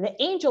kill. The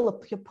angel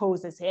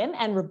opposes him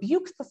and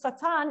rebukes the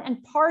Satan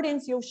and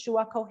pardons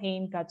Yoshua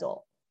Kohen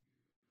Gadol,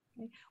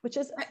 which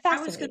is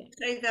fascinating. I was going to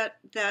say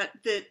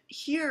that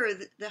here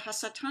the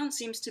Hasatan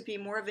seems to be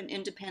more of an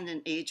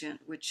independent agent,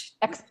 which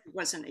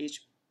wasn't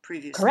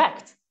previously.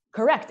 Correct.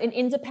 Correct, an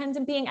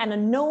independent being and a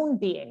known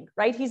being,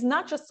 right? He's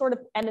not just sort of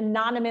an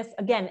anonymous,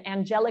 again,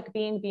 angelic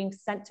being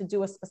sent to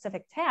do a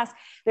specific task.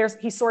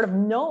 He's sort of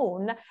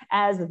known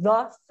as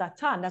the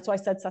Satan. That's why I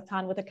said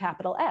Satan with a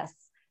capital S,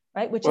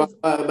 right? Which is.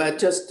 But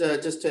just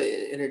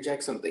to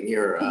interject something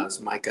here,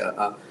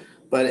 Micah,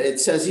 but it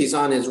says he's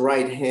on his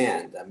right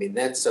hand. I mean,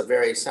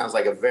 sounds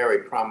like a very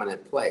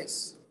prominent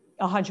place.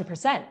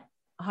 100%,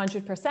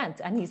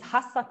 and he's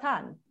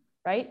Has-Satan.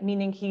 Right?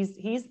 Meaning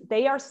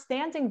they are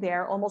standing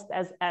there almost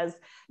as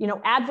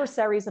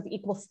adversaries of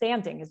equal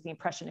standing is the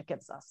impression it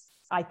gives us,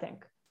 I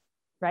think,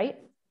 right?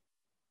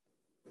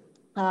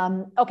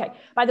 Okay,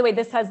 by the way,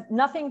 this has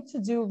nothing to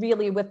do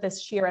really with this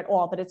shir at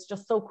all, but it's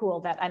just so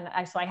cool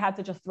so I had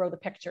to just throw the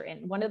picture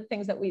in. One of the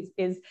things that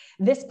is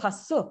this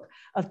pasuk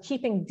of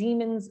keeping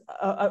demons,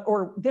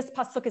 or this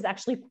pasuk is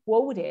actually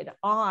quoted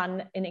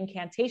on an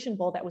incantation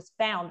bowl that was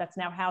found, that's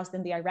now housed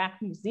in the Iraq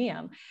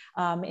Museum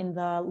in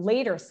the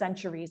later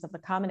centuries of the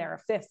Common Era,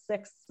 5th,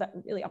 6th,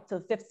 really up to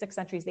the 5th, 6th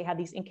centuries. They had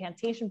these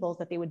incantation bowls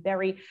that they would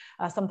bury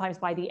sometimes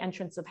by the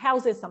entrance of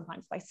houses,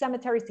 sometimes by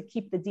cemeteries to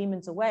keep the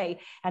demons away.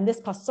 And this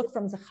pasuk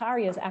from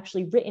Zechariah is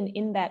actually written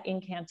in that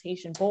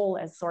incantation bowl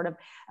as sort of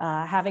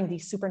having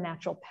these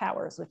supernatural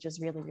powers, which is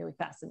really, really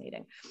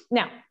fascinating.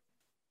 Now,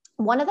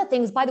 one of the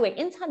things, by the way,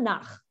 in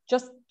Tanakh,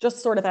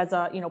 just sort of as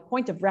a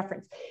point of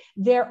reference,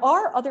 there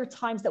are other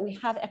times that we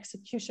have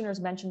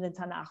executioners mentioned in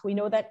Tanakh. We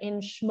know that in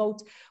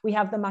Shmot we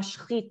have the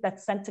mashchit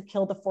that's sent to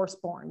kill the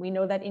firstborn. We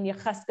know that in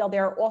Yecheskel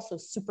there are also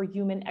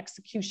superhuman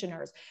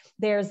executioners.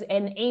 There's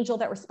an angel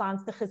that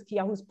responds to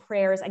Chizkiyahu's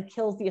prayers and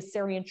kills the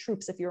Assyrian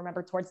troops. If you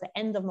remember, towards the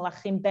end of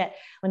Melachim Bet,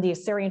 when the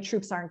Assyrian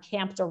troops are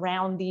encamped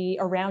around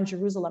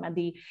Jerusalem, and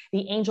the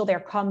angel there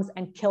comes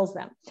and kills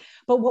them.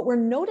 But what we're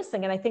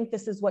noticing, and I think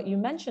this is what you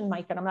mentioned,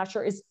 Mike, and I'm not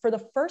sure, is for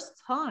the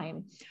first time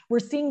we're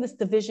seeing this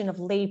division of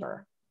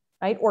labor,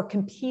 right? Or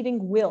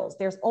competing wills.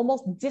 There's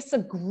almost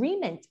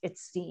disagreement, it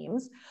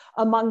seems,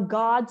 among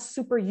God's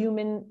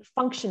superhuman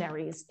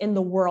functionaries in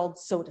the world,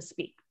 so to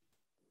speak.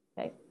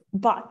 Okay.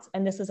 But,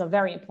 and this is a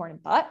very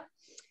important but,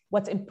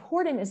 what's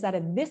important is that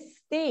at this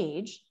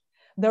stage,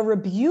 the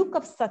rebuke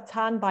of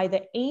Satan by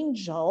the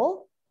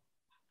angel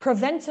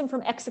prevents him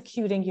from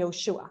executing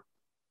Yoshua.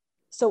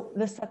 So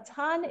the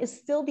Satan is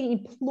still the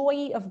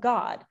employee of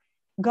God.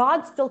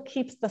 God still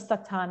keeps the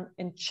Satan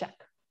in check.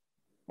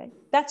 Okay?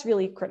 That's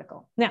really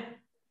critical. Now,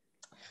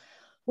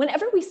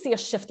 whenever we see a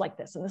shift like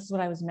this, and this is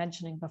what I was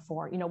mentioning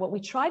before, what we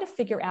try to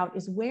figure out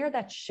is where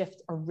that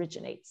shift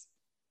originates.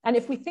 And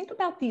if we think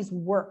about these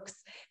works,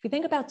 if we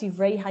think about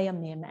Divrei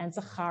Hayamim and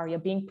Zechariah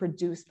being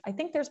produced, I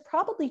think there's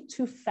probably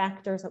two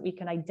factors that we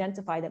can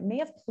identify that may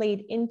have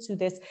played into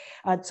this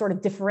sort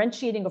of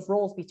differentiating of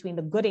roles between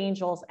the good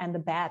angels and the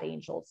bad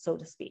angels, so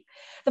to speak.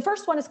 The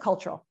first one is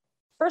cultural.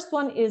 First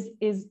one is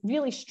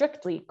really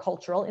strictly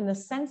cultural in the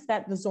sense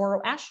that the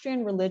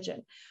Zoroastrian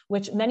religion,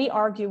 which many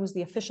argue was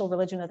the official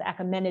religion of the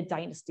Achaemenid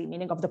dynasty,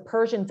 meaning of the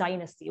Persian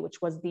dynasty, which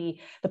was the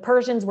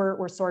Persians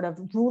were sort of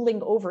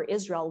ruling over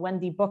Israel when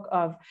the book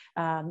of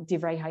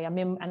Divrei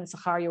Hayamim and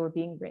Zechariah were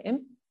being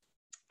written.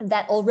 And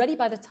that already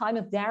by the time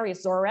of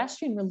Darius,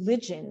 Zoroastrian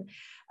religion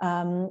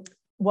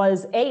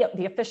was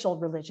the official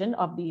religion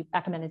of the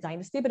Achaemenid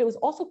dynasty, but it was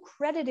also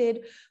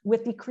credited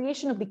with the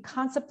creation of the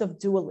concept of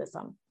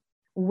dualism,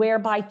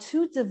 whereby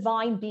two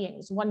divine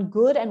beings, one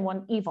good and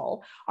one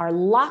evil, are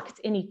locked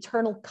in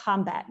eternal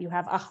combat. You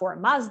have Ahura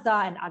Mazda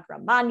and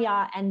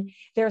Agramanya, and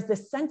there's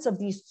this sense of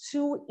these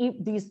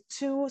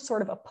two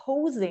sort of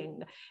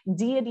opposing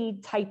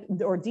deity type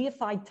or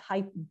deified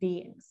type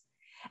beings.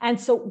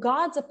 And so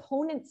God's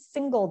opponent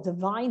single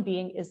divine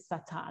being is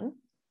Satan.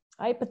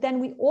 Right? But then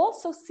we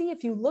also see,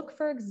 if you look,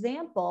 for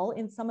example,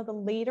 in some of the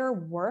later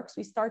works,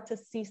 we start to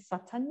see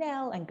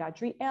Satanel and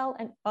Gadriel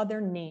and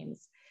other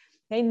names.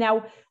 Okay,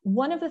 now,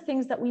 one of the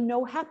things that we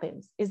know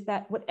happens is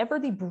that whatever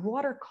the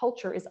broader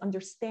culture is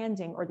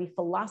understanding, or the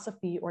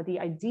philosophy or the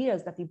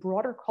ideas that the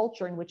broader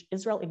culture in which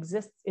Israel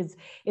exists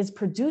is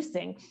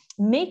producing,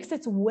 makes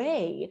its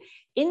way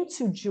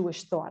into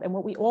Jewish thought. And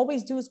what we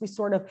always do is we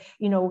sort of,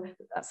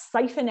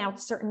 siphon out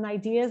certain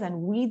ideas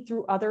and weed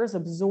through others,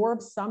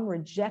 absorb some,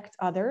 reject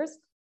others.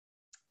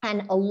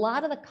 And a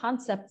lot of the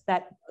concepts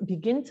that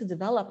begin to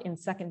develop in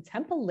Second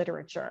Temple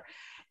literature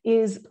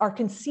are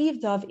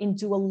conceived of in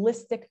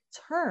dualistic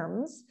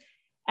terms.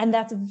 And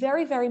that's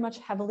very, very much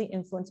heavily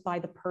influenced by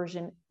the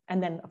Persian.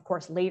 And then, of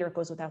course, later it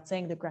goes without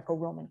saying, the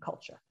Greco-Roman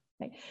culture.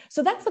 Okay?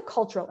 So that's the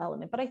cultural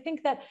element. But I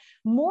think that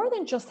more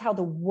than just how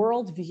the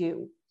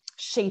worldview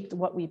shaped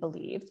what we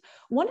believed,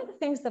 one of the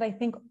things that I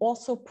think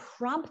also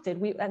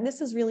prompted, and this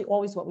is really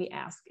always what we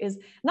ask, is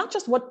not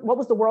just what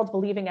was the world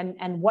believing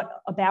and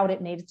what about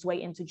it made its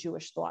way into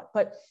Jewish thought,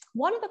 but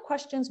one of the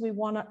questions we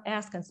want to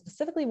ask, and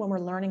specifically when we're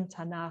learning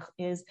Tanakh,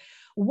 is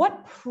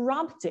what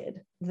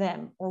prompted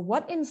them, or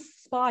what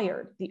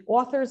inspired the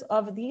authors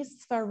of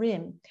these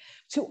Sfarim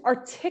to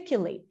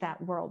articulate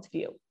that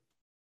worldview?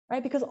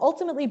 Right? Because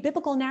ultimately,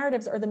 biblical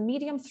narratives are the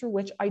medium through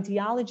which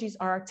ideologies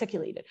are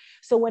articulated.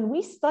 So when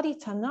we study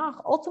Tanakh,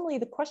 ultimately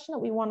the question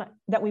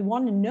that we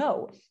want to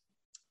know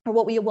or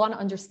what we want to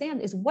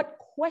understand, is what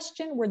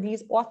question were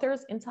these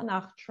authors in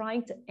Tanakh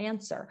trying to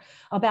answer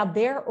about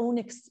their own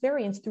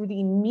experience through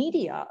the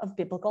media of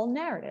biblical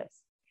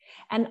narratives?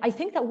 And I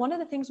think that one of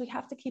the things we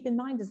have to keep in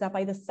mind is that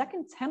by the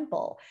Second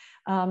Temple,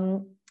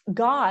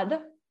 God,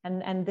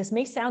 and this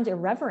may sound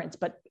irreverent,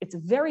 but it's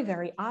very,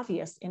 very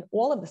obvious in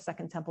all of the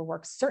Second Temple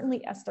works,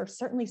 certainly Esther,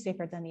 certainly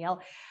Sefer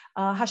Daniel,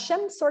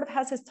 Hashem sort of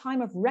has his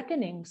time of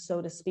reckoning,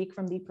 so to speak,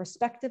 from the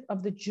perspective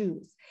of the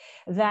Jews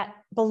that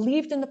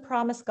believed in the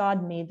promise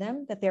God made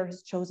them, that they're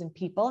his chosen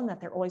people and that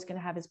they're always going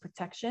to have his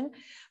protection.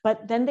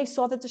 But then they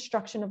saw the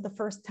destruction of the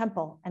first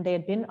temple, and they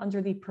had been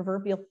under the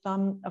proverbial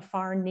thumb of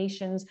foreign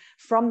nations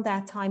from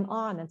that time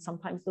on. And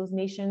sometimes those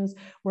nations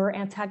were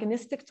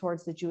antagonistic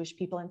towards the Jewish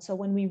people. And so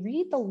when we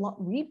read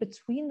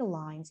between the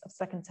lines of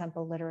Second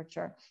Temple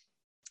literature,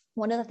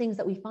 one of the things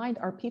that we find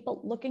are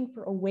people looking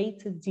for a way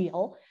to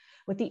deal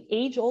with the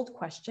age-old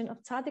question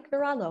of tzaddik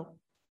v'ralo,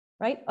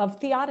 right?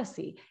 Of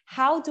theodicy.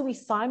 How do we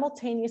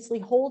simultaneously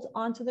hold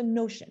on to the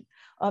notion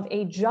of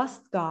a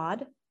just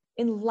God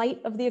in light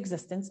of the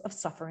existence of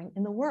suffering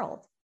in the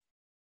world?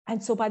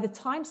 And so by the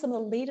time some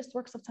of the latest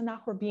works of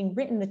Tanakh were being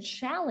written, the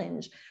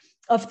challenge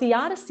of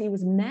theodicy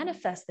was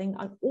manifesting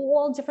on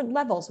all different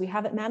levels. We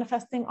have it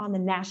manifesting on the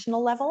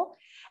national level.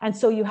 And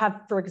so you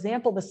have, for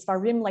example, the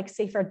Sfarim like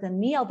Sefer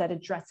Daniel that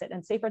address it.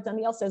 And Sefer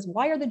Daniel says,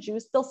 why are the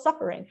Jews still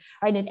suffering?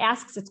 Right? And it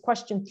asks its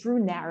question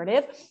through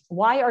narrative.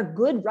 Why are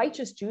good,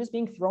 righteous Jews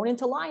being thrown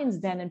into lions'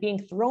 den and being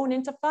thrown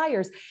into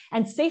fires?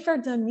 And Sefer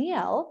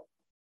Daniel,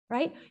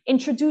 right,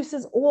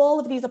 introduces all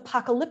of these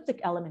apocalyptic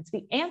elements.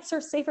 The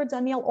answer Sefer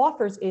Daniel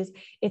offers is,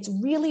 it's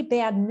really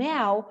bad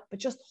now, but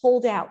just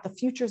hold out. The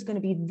future is going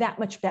to be that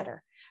much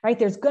better, right?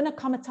 There's going to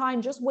come a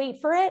time, just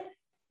wait for it.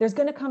 There's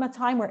going to come a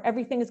time where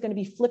everything is going to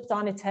be flipped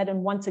on its head,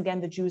 and once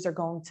again the Jews are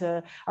going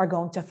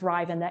to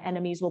thrive, and the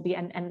enemies will be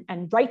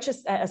and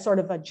righteous sort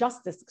of a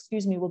justice,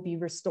 will be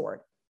restored,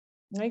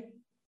 right?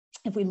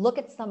 If we look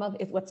at some of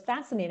it, what's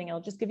fascinating,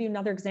 I'll just give you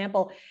another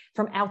example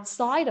from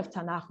outside of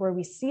Tanakh where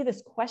we see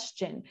this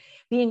question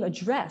being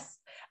addressed.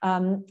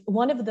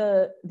 One of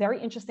the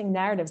very interesting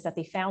narratives that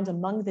they found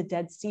among the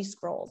Dead Sea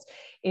Scrolls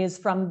is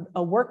from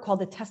a work called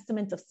the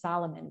Testament of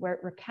Solomon, where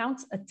it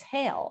recounts a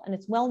tale, and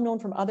it's well known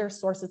from other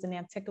sources in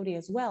antiquity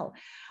as well,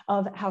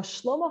 of how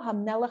Shlomo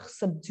HaMelech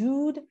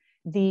subdued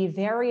the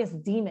various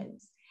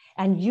demons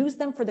and used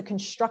them for the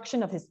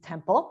construction of his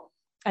temple.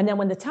 And then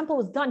when the temple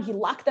was done, he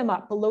locked them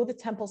up below the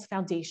temple's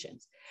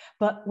foundations.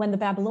 But when the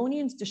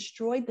Babylonians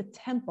destroyed the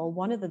temple,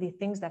 one of the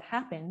things that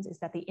happened is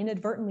that they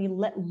inadvertently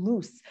let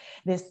loose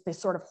this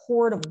sort of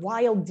horde of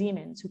wild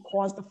demons who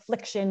caused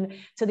affliction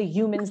to the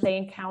humans they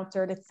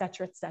encountered, et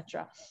cetera, et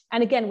cetera.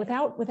 And again,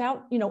 without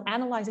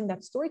analyzing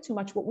that story too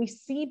much, what we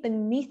see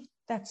beneath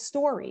that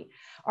story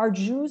are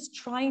Jews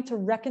trying to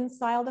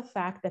reconcile the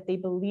fact that they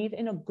believe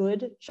in a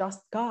good,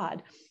 just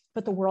God,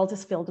 but the world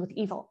is filled with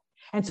evil.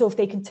 And so if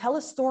they can tell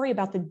a story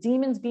about the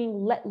demons being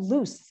let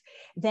loose,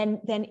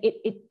 then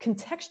it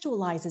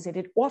contextualizes it.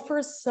 It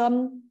offers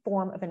some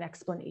form of an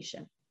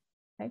explanation.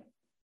 Okay?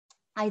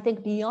 I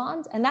think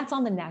beyond, and that's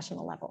on the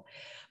national level,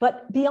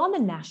 but beyond the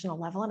national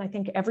level, and I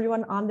think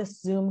everyone on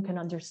this Zoom can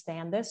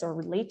understand this or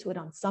relate to it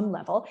on some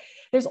level,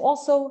 there's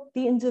also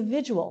the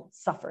individual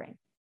suffering.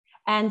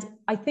 And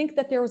I think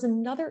that there was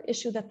another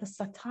issue that the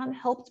Satan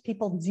helped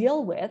people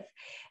deal with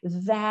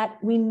that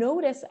we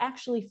notice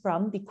actually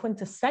from the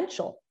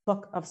quintessential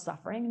book of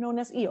suffering known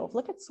as Iyov.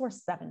 Look at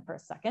source 7 for a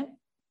second,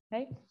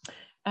 okay?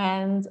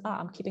 And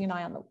I'm keeping an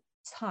eye on the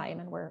time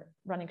and we're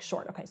running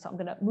short. Okay, so I'm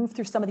gonna move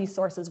through some of these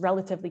sources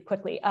relatively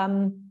quickly.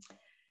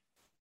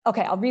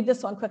 Okay, I'll read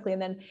this one quickly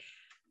and then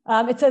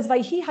it says,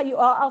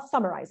 I'll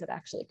summarize it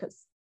actually because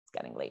it's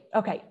getting late.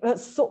 Okay,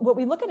 so what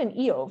we look at in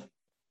Iyov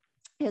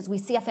is we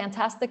see a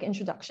fantastic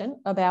introduction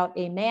about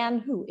a man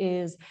who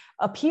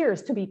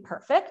appears to be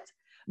perfect,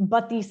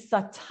 but the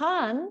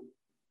Satan,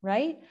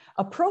 right,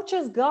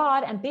 approaches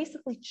God and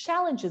basically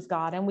challenges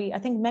God. And I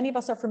think many of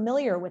us are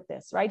familiar with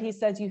this, right? He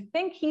says, you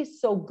think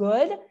he's so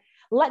good?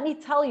 Let me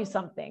tell you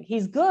something.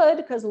 He's good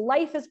because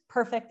life is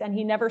perfect and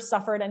he never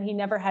suffered and he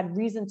never had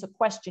reason to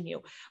question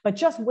you. But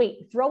just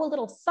wait, throw a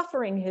little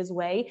suffering his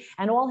way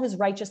and all his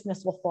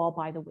righteousness will fall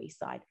by the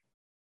wayside.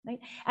 Right?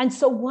 And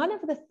so one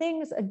of the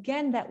things,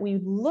 again, that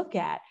we look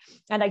at,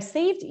 and I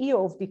saved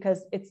Iyov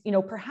because it's,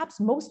 perhaps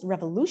most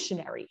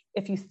revolutionary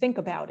if you think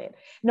about it.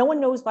 No one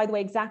knows, by the way,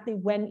 exactly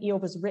when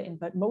Iyov was written,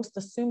 but most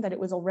assume that it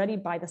was already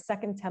by the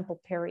Second Temple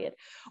period.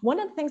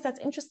 One of the things that's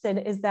interesting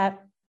is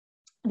that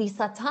the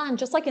Satan,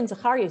 just like in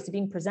Zechariah, is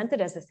being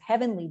presented as this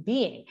heavenly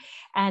being,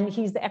 and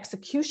he's the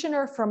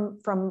executioner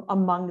from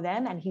among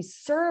them, and he's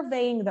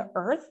surveying the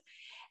earth.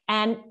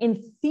 And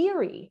in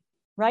theory,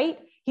 right,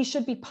 he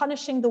should be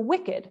punishing the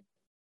wicked.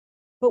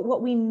 But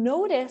what we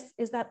notice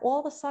is that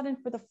all of a sudden,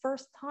 for the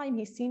first time,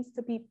 he seems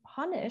to be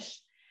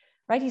punished,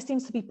 right? He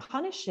seems to be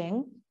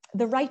punishing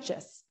the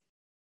righteous.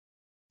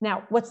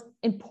 Now, what's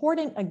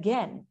important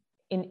again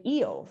in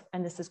Iyov,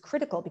 and this is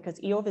critical because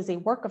Iyov is a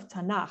work of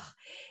Tanakh,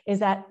 is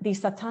that the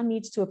Satan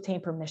needs to obtain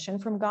permission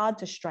from God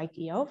to strike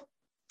Iyov,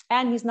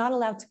 and he's not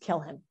allowed to kill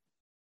him.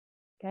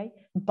 Okay,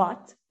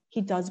 but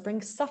he does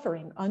bring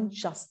suffering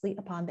unjustly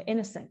upon the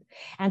innocent.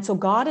 And so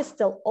God is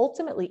still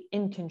ultimately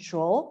in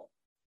control,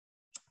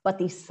 but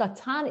the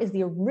Satan is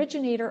the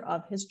originator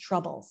of his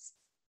troubles.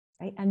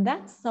 Right? And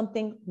that's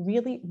something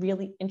really,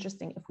 really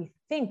interesting if we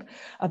think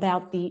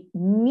about the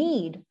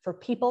need for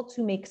people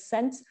to make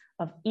sense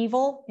of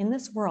evil in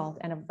this world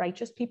and of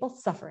righteous people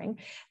suffering,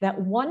 that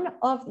one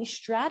of the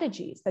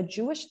strategies that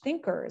Jewish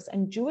thinkers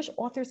and Jewish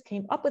authors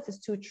came up with is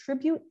to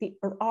attribute the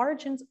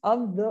origins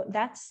of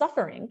that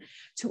suffering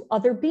to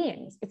other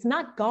beings. It's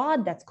not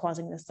God that's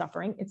causing this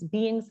suffering, it's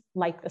beings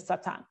like the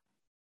Satan.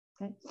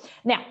 Okay?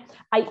 Now,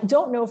 I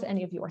don't know if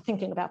any of you are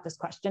thinking about this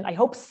question. I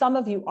hope some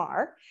of you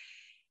are.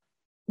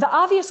 The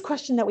obvious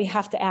question that we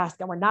have to ask,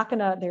 and we're not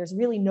gonna, there's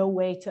really no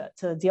way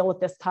to deal with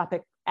this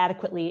topic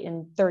adequately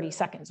in 30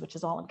 seconds, which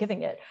is all I'm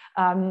giving it.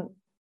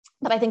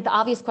 But I think the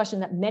obvious question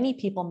that many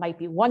people might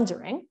be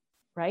wondering,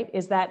 right,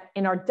 is that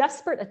in our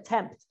desperate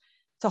attempt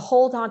to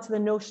hold on to the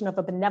notion of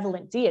a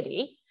benevolent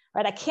deity,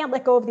 right, I can't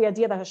let go of the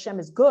idea that Hashem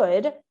is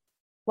good.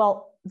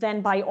 Well,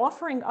 then by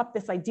offering up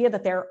this idea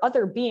that there are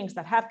other beings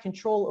that have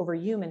control over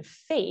human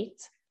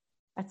fate,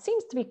 that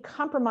seems to be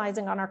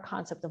compromising on our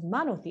concept of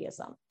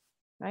monotheism.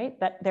 Right?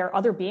 That there are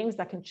other beings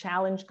that can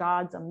challenge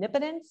God's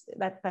omnipotence,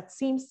 that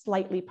seems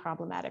slightly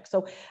problematic.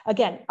 So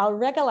again, al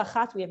regel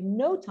achat, we have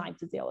no time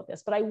to deal with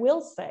this, but I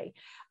will say,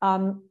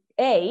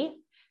 the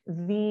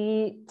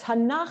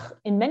Tanakh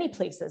in many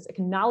places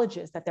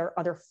acknowledges that there are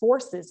other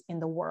forces in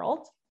the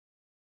world,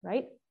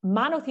 right?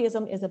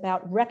 Monotheism is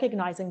about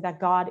recognizing that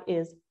God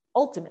is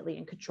ultimately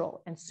in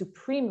control and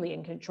supremely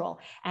in control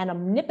and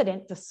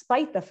omnipotent,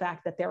 despite the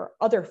fact that there are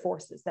other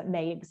forces that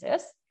may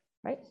exist,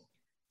 right?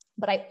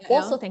 But I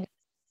also think,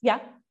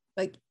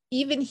 like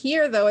even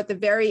here though, at the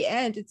very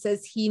end, it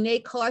says,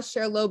 Hine kol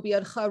asher lo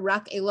biyadcha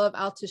rak elov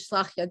al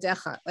tishlach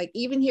yadecha. Like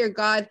even here,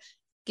 God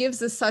gives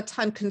the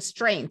Satan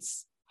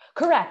constraints.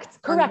 Correct.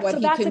 So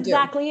that's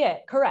exactly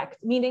it. Correct.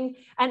 Meaning,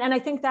 and I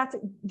think that's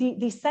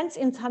the sense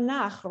in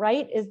Tanakh,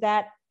 right, is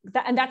that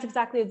and that's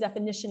exactly the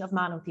definition of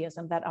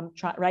monotheism that I'm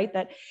trying, right?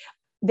 That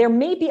there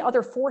may be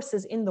other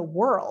forces in the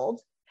world,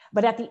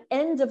 but at the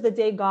end of the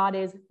day, God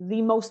is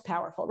the most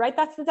powerful, right?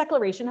 That's the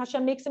declaration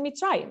Hashem makes in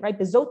Mitzrayim, right?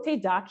 Bezot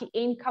teda ki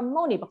ein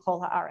kamoni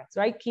b'chol haaretz,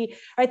 right?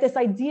 Right? This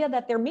idea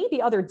that there may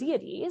be other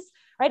deities,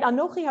 right?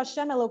 Anochi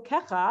Hashem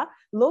Elokecha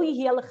lo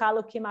yihye lecha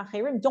elokim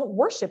acherim. Don't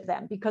worship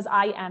them because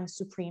I am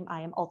supreme,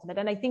 I am ultimate.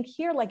 And I think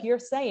here, like you're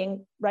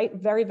saying, right,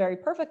 very, very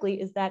perfectly,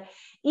 is that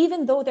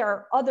even though there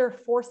are other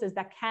forces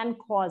that can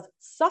cause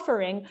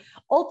suffering,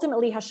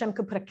 ultimately Hashem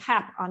could put a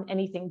cap on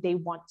anything they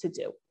want to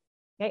do.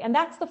 Okay, and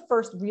that's the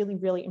first really,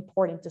 really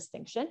important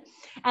distinction.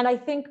 And I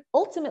think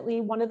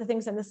ultimately one of the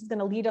things, and this is going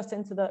to lead us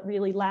into the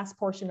really last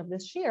portion of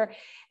this year,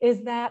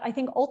 is that I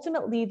think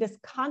ultimately this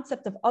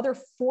concept of other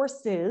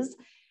forces,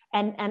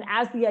 and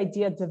as the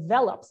idea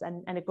develops,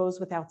 and it goes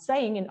without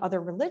saying in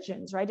other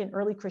religions, right, in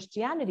early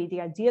Christianity,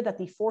 the idea that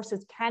the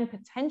forces can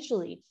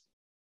potentially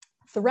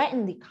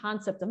threaten the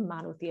concept of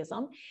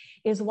monotheism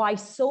is why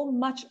so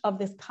much of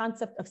this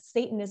concept of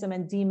Satanism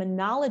and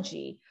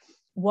demonology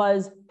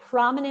was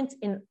prominent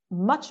in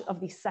much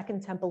of the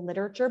Second Temple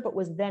literature, but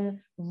was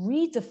then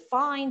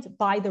redefined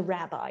by the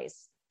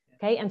rabbis,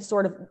 okay, and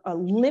sort of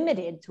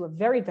limited to a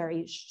very,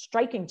 very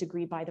striking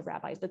degree by the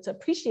rabbis. But to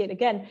appreciate,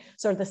 again,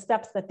 sort of the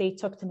steps that they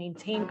took to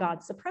maintain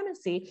God's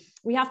supremacy,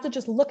 we have to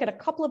just look at a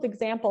couple of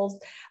examples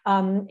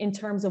in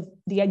terms of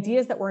the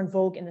ideas that were in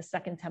vogue in the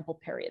Second Temple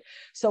period.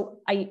 So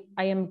I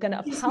am going to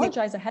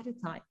apologize ahead of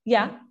time.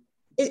 Yeah?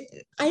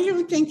 I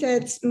don't think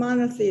that's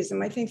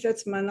monotheism. I think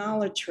that's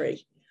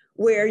monolatry,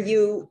 where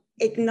you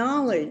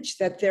acknowledge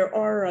that there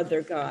are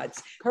other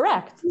gods.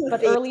 Correct.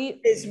 But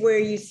early is where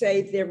you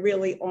say there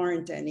really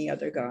aren't any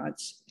other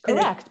gods.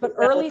 Correct. But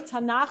early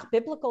Tanakh,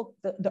 biblical,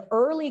 the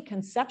early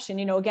conception,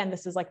 you know, again,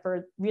 this is like for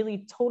a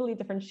really totally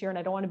different shir, and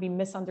I don't want to be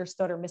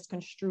misunderstood or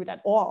misconstrued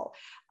at all.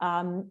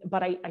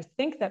 But I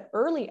think that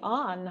early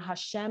on,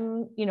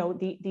 Hashem, you know,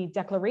 the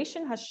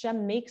declaration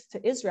Hashem makes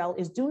to Israel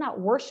is do not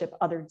worship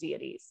other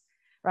deities,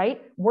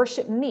 right?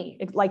 Worship me,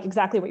 like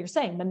exactly what you're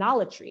saying,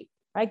 monolatry.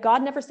 Right?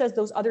 God never says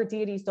those other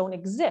deities don't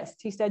exist.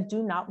 He said,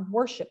 do not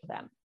worship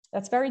them.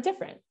 That's very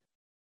different.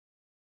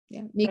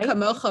 Yeah. Mi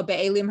kamocha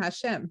be'elim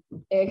Hashem.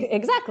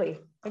 Exactly.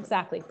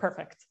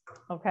 Perfect.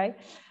 Okay.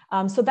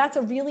 So that's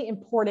a really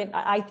important,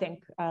 I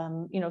think,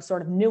 you know,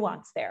 sort of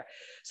nuance there.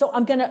 So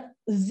I'm going to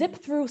zip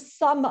through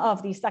some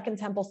of the Second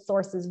Temple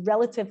sources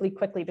relatively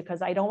quickly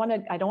because I don't want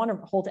to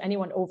hold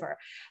anyone over.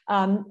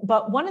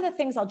 But one of the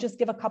things, I'll just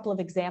give a couple of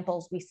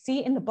examples. We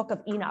see in the book of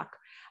Enoch,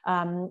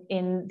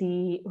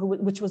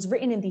 which was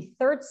written in the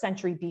 3rd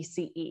century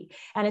BCE,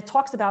 and it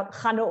talks about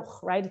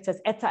Chanoch, right? It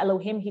says Eta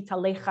Elohim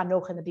hitalei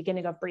Chanoch in the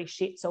beginning of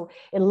Breshit. So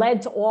it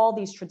led to all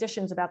these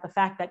traditions about the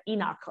fact that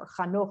Enoch or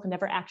Chanoch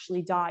never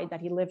actually died,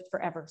 that he lived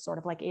forever, sort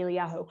of like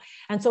Eliyahu.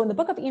 And so in the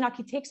book of Enoch,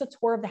 he takes a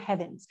tour of the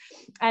heavens,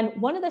 and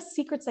one of the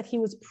secrets that he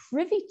was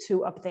privy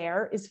to up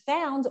there is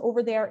found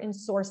over there in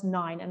source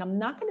 9. And I'm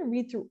not going to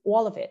read through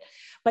all of it,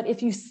 but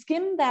if you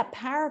skim that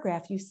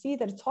paragraph, you see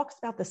that it talks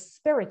about the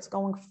spirits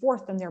going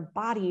forth from their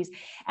bodies.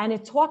 And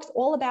it talks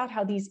all about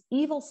how these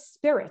evil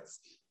spirits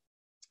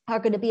are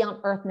going to be on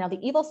earth. Now, the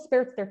evil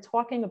spirits they're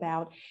talking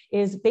about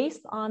is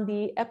based on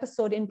the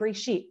episode in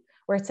Breshit,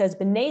 where it says,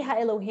 B'nei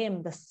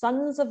ha'Elohim, the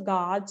sons of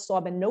God, saw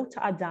Benot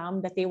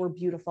Adam, that they were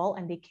beautiful,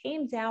 and they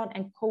came down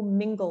and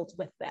commingled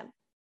with them.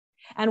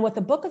 And what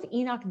the book of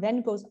Enoch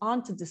then goes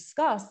on to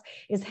discuss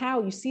is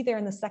how, you see there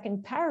in the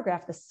second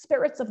paragraph, the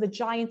spirits of the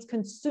giants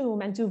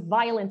consume and do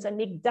violence and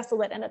make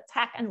desolate and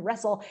attack and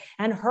wrestle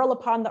and hurl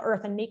upon the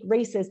earth and make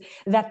races,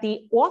 that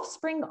the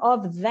offspring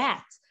of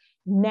that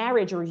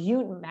marriage or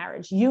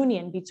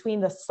union between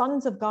the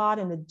sons of God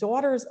and the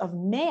daughters of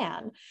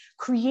man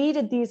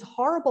created these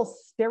horrible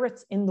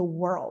spirits in the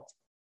world.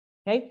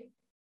 Okay.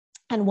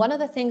 And one of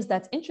the things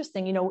that's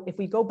interesting, if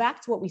we go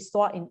back to what we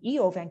saw in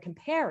Eov and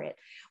compare it,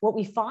 what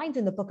we find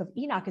in the book of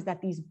Enoch is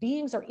that these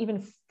beings are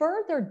even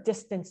further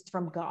distanced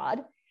from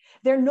God.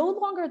 They're no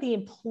longer the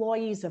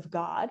employees of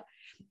God.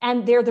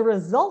 And they're the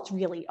result,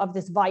 really, of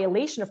this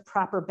violation of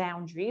proper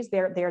boundaries.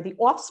 They're the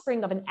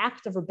offspring of an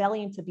act of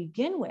rebellion to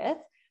begin with.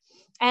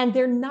 And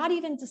they're not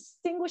even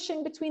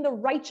distinguishing between the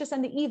righteous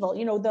and the evil.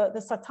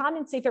 The Satan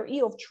in Sefer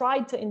Eov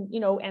tried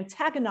to,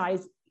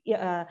 antagonize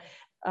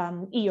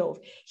Eov.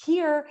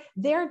 Here,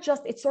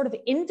 it's sort of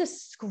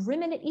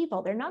indiscriminate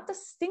evil. They're not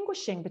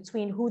distinguishing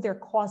between who they're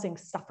causing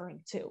suffering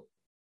to,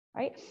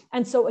 right?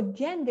 And so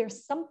again,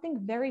 there's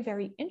something very,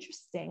 very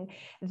interesting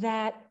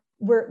that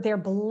they're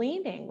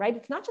blaming, right?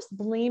 It's not just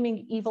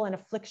blaming evil and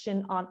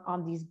affliction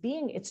on these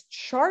beings, it's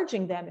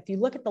charging them. If you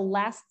look at the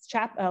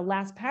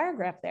last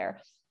paragraph there,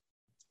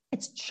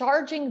 it's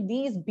charging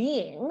these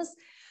beings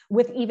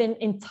with even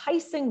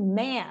enticing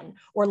man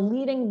or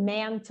leading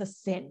man to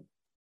sin.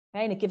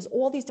 Okay? And it gives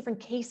all these different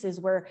cases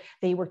where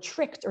they were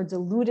tricked or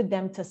deluded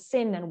them to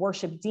sin and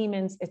worship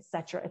demons,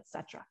 etc.,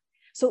 etc.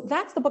 So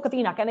that's the book of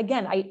Enoch. And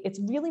again, it's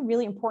really,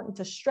 really important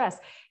to stress,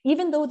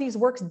 even though these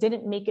works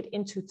didn't make it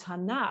into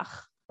Tanakh,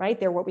 right?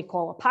 They're what we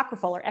call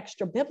apocryphal or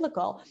extra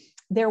biblical.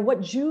 They're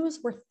what Jews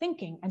were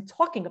thinking and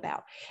talking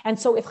about. And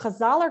so if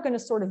Chazal are going to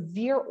sort of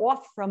veer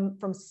off from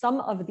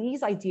some of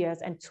these ideas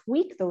and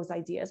tweak those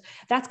ideas,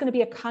 that's going to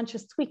be a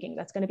conscious tweaking.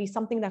 That's going to be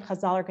something that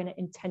Chazal are going to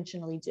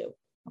intentionally do.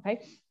 Okay.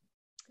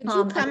 Could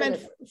you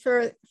comment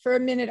for a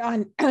minute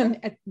on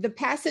the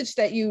passage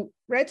that you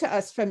read to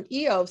us from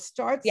Eov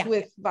starts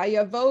with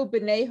Vayavo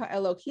b'nei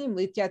ha'Elohim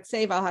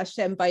lityatzev al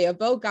Hashem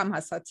Vayavo gam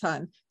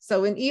ha'Satan.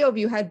 So in Eov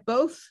you had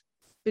both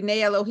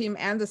b'nei Elohim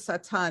and the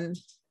Satan,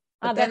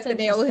 but then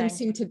b'nei Elohim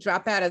seemed to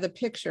drop out of the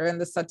picture, and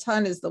the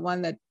Satan is the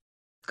one that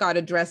God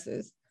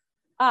addresses.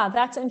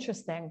 That's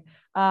interesting.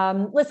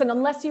 Listen,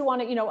 unless you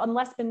want to,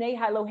 unless B'nai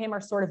Elohim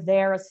are sort of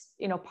there as,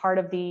 part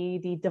of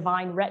the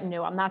divine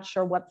retinue, I'm not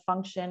sure what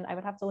function. I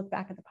would have to look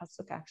back at the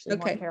pasuk actually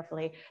more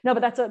carefully. No,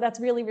 but that's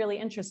really, really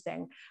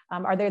interesting.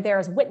 Are they there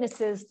as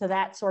witnesses to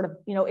that sort of,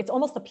 it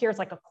almost appears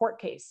like a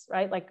court case,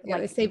 right?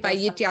 They say by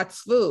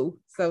Yityatzvu.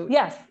 So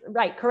yes,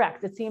 right,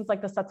 correct. It seems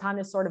like the Satan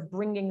is sort of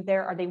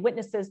are they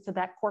witnesses to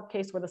that court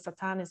case where the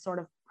Satan is sort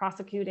of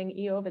prosecuting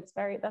Eov?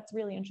 That's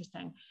really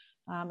interesting.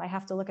 I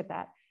have to look at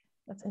that.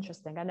 That's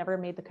interesting. I never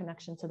made the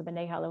connection to the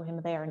B'nai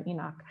Elohim there in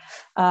Enoch.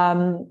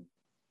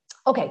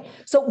 Okay,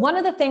 so one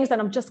of the things that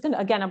I'm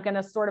going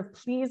to sort of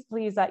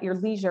please at your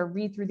leisure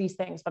read through these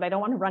things, but I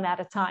don't want to run out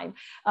of time.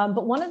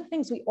 But one of the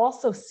things we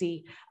also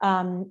see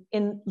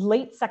in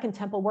late Second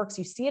Temple works,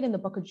 you see it in the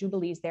book of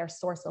Jubilees there,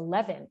 source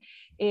 11,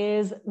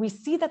 is we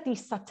see that the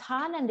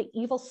Satan and the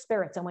evil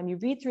spirits, and when you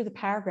read through the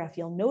paragraph,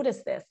 you'll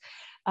notice this,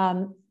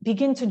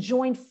 begin to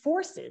join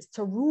forces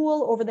to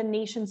rule over the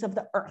nations of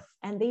the earth,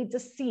 and they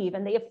deceive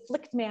and they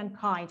afflict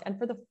mankind. And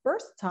for the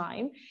first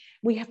time,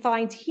 we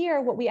find here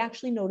what we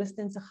actually noticed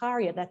in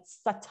Zechariah, that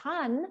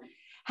Satan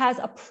has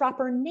a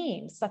proper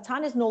name.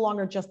 Satan is no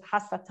longer just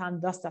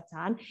Hasatan, the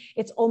Satan.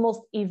 It's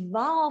almost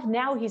evolved.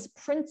 Now he's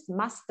Prince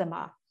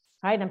Mastema,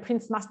 right? And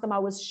Prince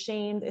Mastema was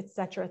shamed,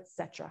 etc.,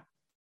 etc.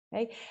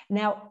 Okay.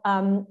 Now,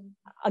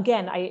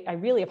 again, I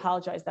really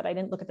apologize that I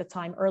didn't look at the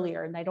time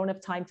earlier and I don't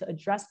have time to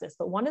address this.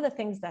 But one of the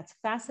things that's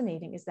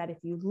fascinating is that if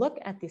you look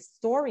at the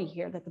story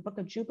here that the book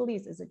of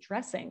Jubilees is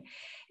addressing,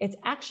 it's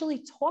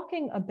actually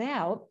talking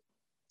about,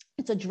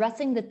 it's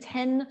addressing the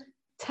 10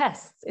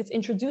 tests. It's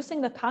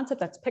introducing the concept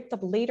that's picked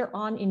up later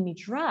on in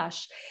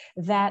Midrash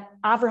that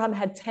Abraham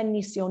had 10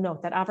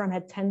 nisyonot, that Abraham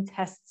had 10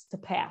 tests to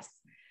pass.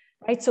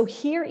 Right. So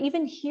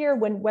even here,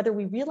 whether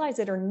we realize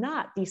it or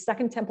not, these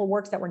Second Temple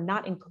works that were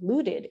not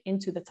included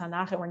into the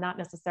Tanakh and were not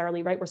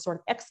necessarily, right, were sort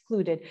of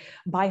excluded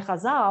by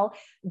Chazal,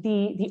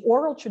 the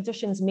oral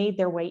traditions made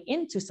their way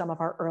into some of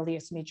our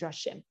earliest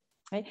Midrashim.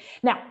 Right?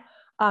 Now,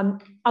 I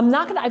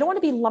don't want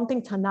to be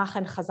lumping Tanakh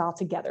and Chazal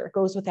together. It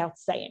goes without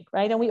saying,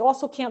 right? And we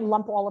also can't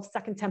lump all of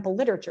Second Temple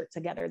literature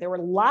together. There were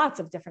lots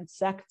of different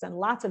sects and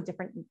lots of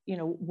different,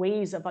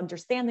 ways of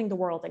understanding the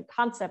world and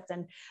concepts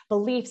and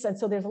beliefs. And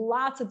so there's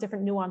lots of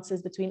different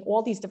nuances between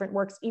all these different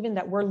works, even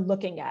that we're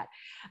looking at.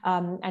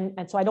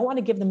 And so I don't want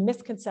to give the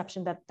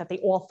misconception that they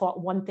all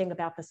thought one thing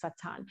about the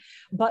Satan.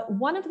 But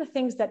one of the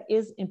things that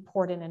is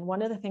important, and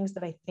one of the things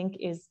that I think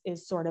is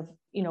sort of,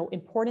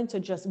 important to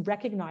just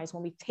recognize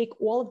when we take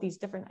all of these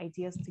different different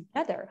ideas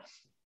together,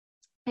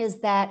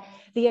 is that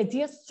the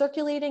idea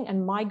circulating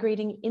and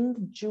migrating in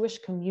the Jewish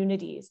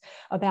communities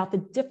about the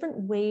different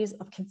ways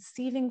of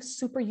conceiving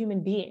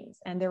superhuman beings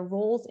and their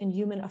roles in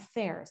human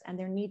affairs and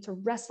their need to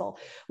wrestle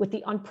with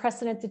the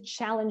unprecedented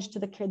challenge to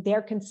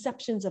their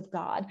conceptions of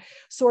God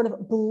sort of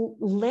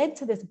led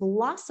to this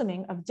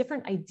blossoming of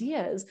different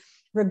ideas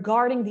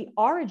regarding the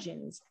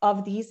origins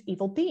of these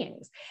evil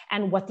beings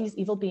and what these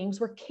evil beings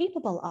were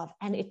capable of.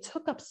 And it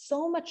took up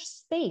so much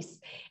space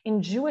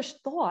in Jewish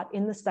thought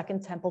in the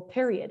Second Temple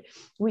period.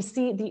 We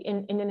see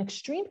in an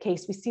extreme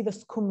case, we see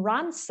this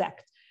Qumran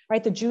sect,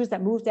 right? The Jews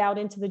that moved out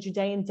into the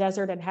Judean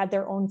desert and had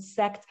their own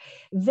sect.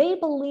 They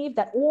believed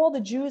that all the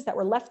Jews that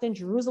were left in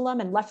Jerusalem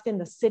and left in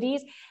the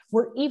cities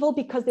were evil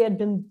because they had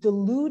been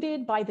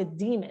deluded by the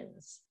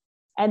demons.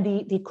 And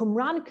the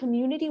Qumran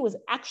community was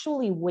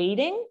actually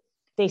waiting.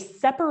 They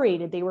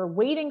separated. They were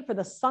waiting for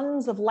the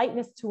sons of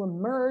lightness to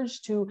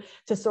emerge, to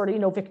sort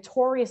of,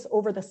 victorious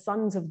over the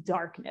sons of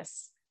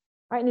darkness,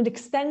 right? And it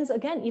extends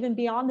again even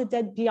beyond the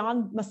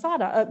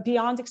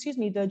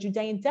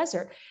Judean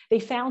desert. They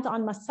found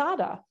on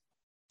Masada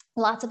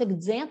lots of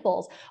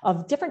examples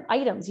of different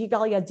items.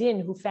 Yigal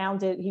Yadin, who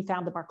found it, he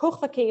found the Bar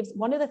Kokhba caves.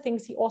 One of the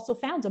things he also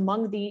found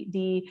among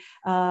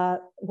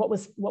what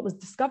was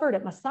discovered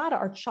at Masada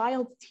are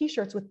child's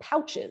t-shirts with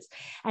pouches,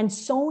 and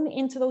sewn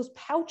into those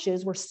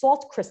pouches were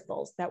salt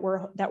crystals that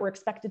were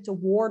expected to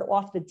ward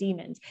off the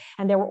demons.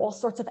 And there were all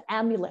sorts of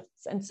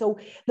amulets. And so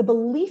the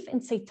belief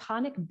in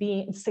satanic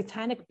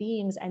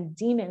beings and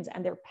demons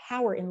and their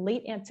power in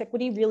late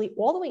antiquity, really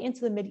all the way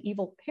into the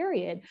medieval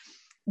period,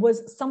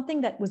 was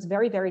something that was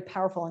very, very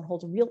powerful and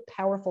holds a real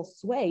powerful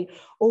sway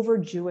over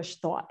Jewish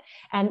thought.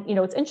 And,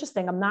 it's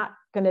interesting, I'm not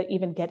going to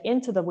even get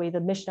into the way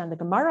the Mishnah and the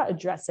Gemara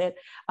address it,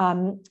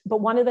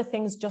 but one of the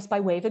things, just by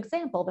way of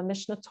example, the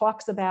Mishnah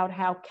talks about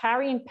how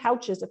carrying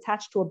pouches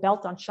attached to a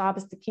belt on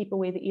Shabbos to keep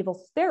away the evil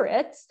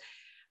spirits,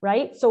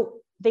 right? So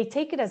they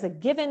take it as a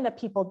given that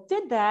people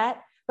did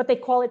that, but they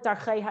call it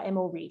darchei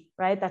ha'emori,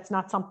 right? That's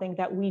not something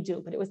that we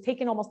do, but it was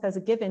taken almost as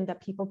a given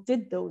that people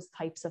did those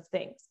types of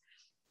things.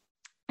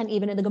 And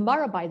even in the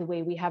Gemara, by the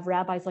way, we have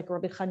rabbis like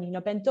Rabbi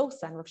Chanina ben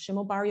Dosa and Rav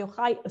Shimon Bar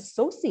Yochai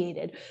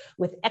associated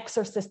with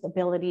exorcist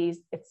abilities,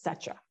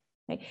 etc.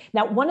 Okay?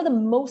 Now, one of the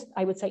most,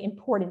 I would say,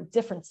 important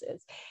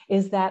differences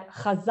is that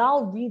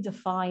Chazal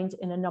redefined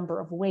in a number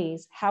of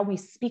ways how we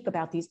speak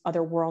about these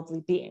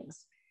otherworldly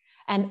beings.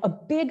 And a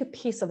big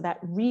piece of that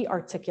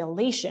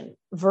re-articulation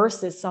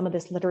versus some of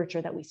this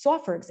literature that we saw,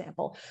 for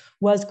example,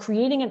 was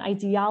creating an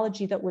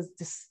ideology that was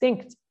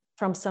distinct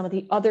from some of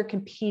the other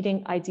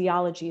competing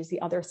ideologies, the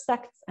other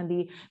sects and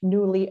the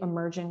newly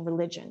emerging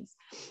religions.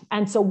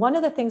 And so one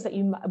of the things,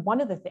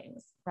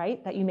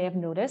 right, that you may have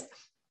noticed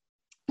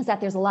is that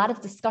there's a lot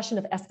of discussion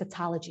of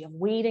eschatology, of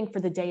waiting for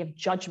the day of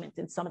judgment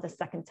in some of the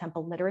Second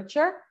Temple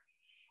literature.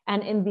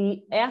 And in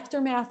the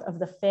aftermath of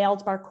the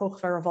failed Bar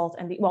Kokhba revolt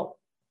and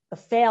the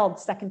failed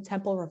Second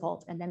Temple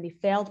revolt and then the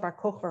failed Bar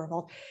Kokhba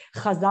revolt,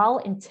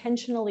 Chazal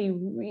intentionally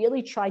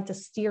really tried to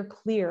steer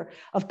clear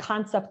of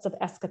concepts of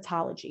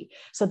eschatology.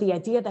 So the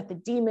idea that the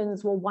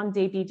demons will one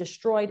day be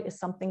destroyed is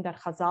something that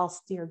Chazal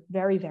steered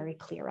very, very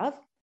clear of.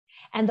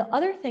 And the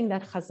other thing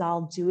that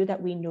Chazal do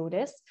that we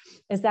notice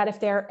is that if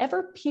there are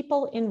ever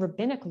people in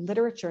rabbinic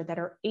literature that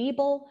are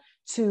able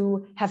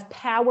to have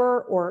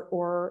power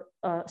or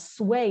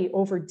sway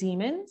over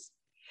demons,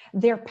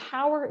 their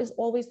power is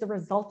always the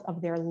result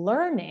of their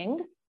learning,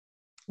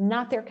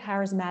 not their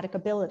charismatic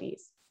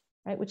abilities,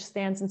 right? Which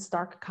stands in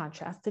stark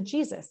contrast to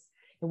Jesus.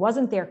 It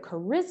wasn't their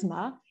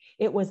charisma,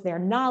 it was their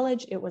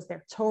knowledge, it was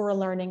their Torah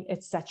learning,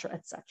 etc.,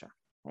 etc.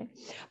 Right?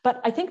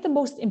 But I think the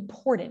most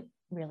important,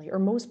 really, or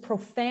most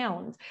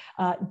profound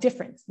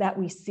difference that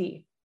we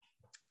see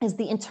is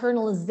the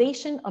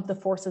internalization of the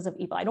forces of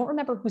evil. I don't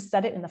remember who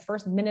said it in the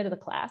first minute of the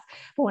class,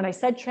 but when I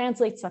said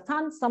translate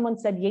Satan, someone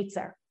said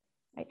Yetzer.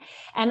 Right?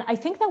 And I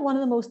think that one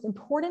of the most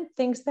important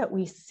things that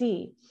we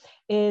see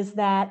is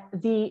that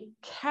the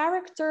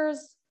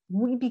characters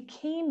we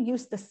became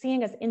used to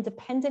seeing as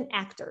independent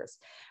actors,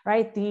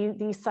 right?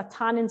 The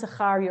Satan in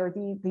Zachari, or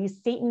the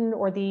Satan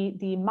or the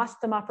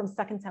Mastama from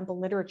Second Temple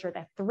literature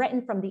that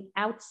threaten from the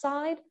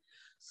outside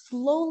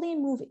slowly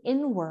move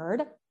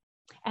inward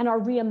and are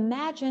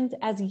reimagined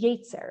as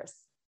Yetzers.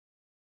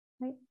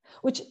 Right?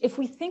 Which, if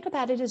we think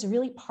about it, is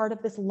really part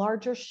of this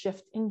larger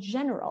shift in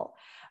general,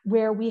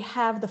 where we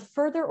have the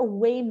further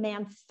away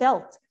man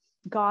felt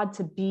God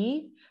to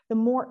be, the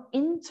more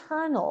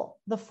internal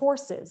the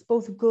forces,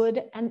 both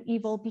good and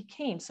evil,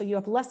 became. So you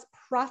have less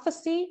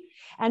prophecy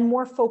and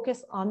more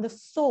focus on the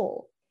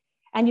soul.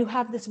 And you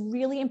have this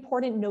really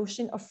important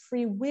notion of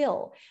free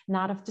will,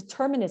 not of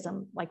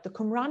determinism, like the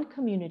Qumran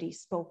community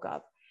spoke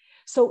of.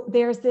 So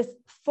there's this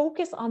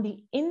focus on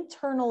the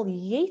internal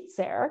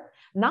Yetzer,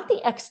 not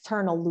the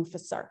external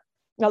Lucifer,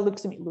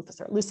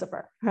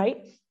 right?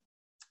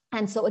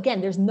 And so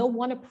again, there's no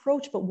one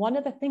approach, but one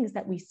of the things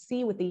that we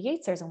see with the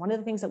Yetzers, and one of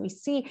the things that we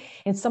see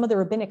in some of the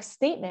rabbinic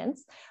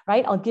statements,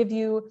 right? I'll give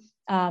you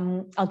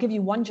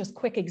one just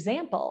quick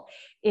example,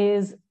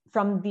 is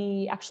from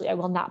the, actually I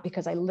will not,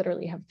 because I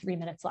literally have 3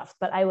 minutes left,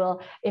 but I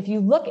will, if you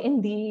look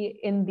in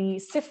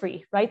the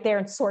Sifri, right there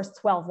in source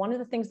 12, one of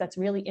the things that's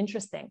really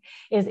interesting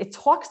is it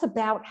talks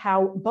about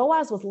how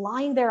Boaz was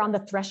lying there on the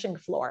threshing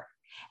floor.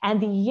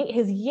 And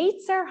his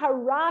Yetzer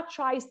Hara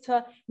tries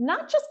to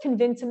not just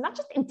convince him, not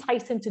just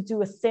entice him to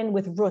do a sin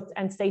with Ruth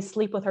and say,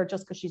 sleep with her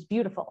just because she's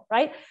beautiful,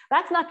 right?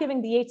 That's not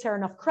giving the Yetzer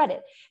enough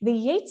credit. The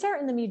Yetzer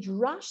in the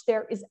Midrash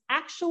there is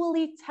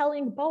actually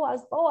telling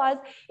Boaz,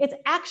 it's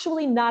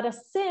actually not a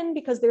sin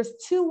because there's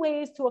two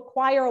ways to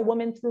acquire a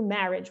woman through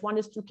marriage. One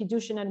is through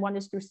Kiddushin and one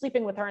is through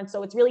sleeping with her. And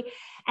so it's really,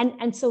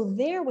 and so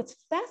there, what's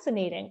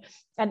fascinating,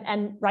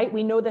 and right,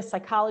 we know the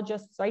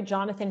psychologists, right?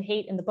 Jonathan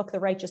Haidt in the book, The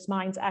Righteous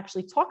Minds,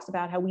 actually talks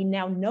about how we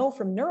now know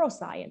from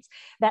neuroscience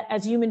that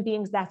as human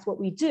beings, that's what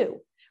we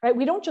do, right?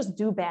 We don't just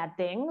do bad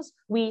things.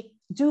 We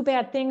do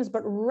bad things,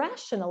 but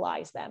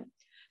rationalize them.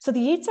 So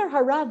the Yetzer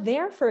Hara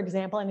there, for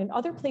example, and in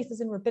other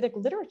places in rabbinic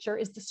literature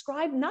is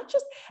described not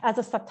just as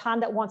a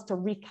Satan that wants to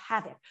wreak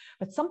havoc,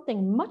 but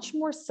something much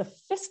more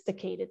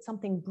sophisticated,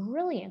 something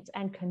brilliant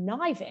and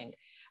conniving,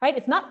 right?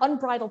 It's not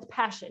unbridled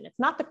passion. It's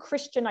not the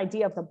Christian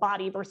idea of the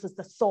body versus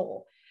the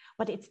soul,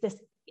 but it's this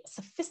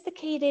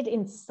sophisticated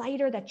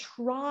inciter that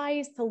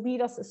tries to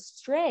lead us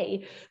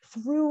astray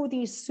through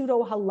these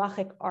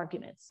pseudo-halachic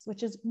arguments,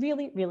 which is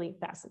really, really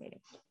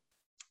fascinating.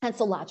 And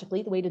so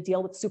logically, the way to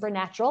deal with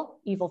supernatural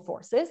evil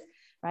forces,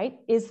 right,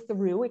 is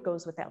through, it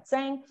goes without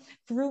saying,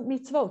 through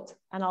mitzvot.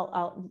 And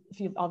I'll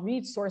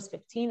read source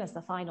 15 as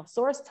the final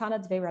source, Tana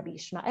Dvei Rabbi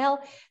Ishmael,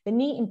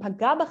 B'ni im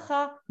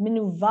pagabacha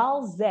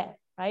minuval zeh.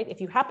 Right?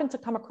 If you happen to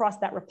come across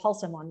that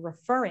repulsive one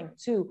referring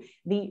to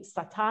the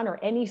Satan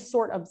or any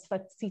sort of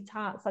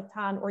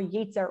Satan or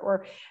Yetzer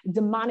or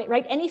demonic,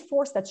 right? Any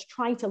force that's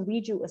trying to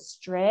lead you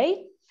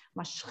astray,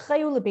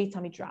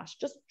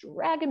 just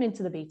drag him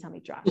into the Beit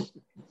HaMidrash,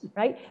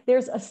 right?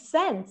 There's a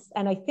sense,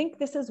 and I think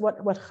this is what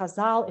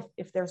Chazal,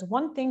 if there's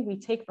one thing we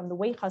take from the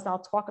way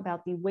Chazal talk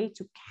about the way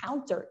to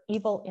counter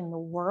evil in the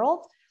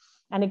world,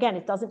 and again,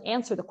 it doesn't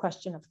answer the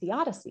question of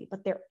theodicy,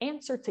 but their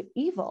answer to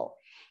evil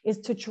is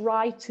to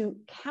try to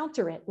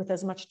counter it with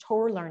as much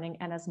Torah learning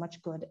and as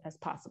much good as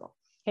possible.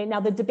 Okay, now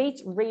the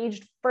debates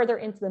raged further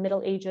into the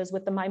Middle Ages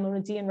with the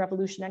Maimonidean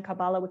revolution and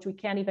Kabbalah, which we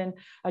can't even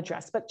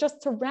address. But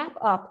just to wrap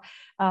up,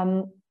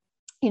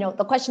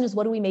 the question is,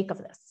 what do we make of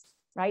this?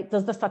 Right?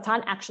 Does the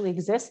Satan actually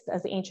exist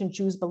as the ancient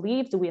Jews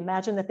believed? Do we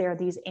imagine that there are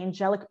these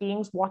angelic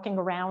beings walking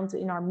around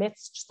in our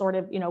midst, sort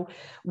of,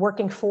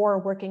 working for or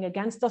working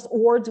against us?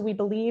 Or do we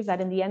believe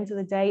that in the end of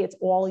the day, it's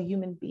all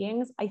human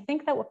beings? I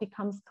think that what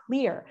becomes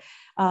clear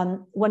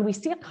when we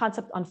see a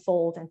concept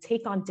unfold and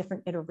take on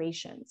different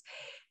iterations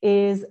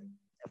is,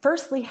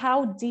 firstly,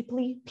 how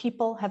deeply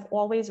people have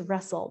always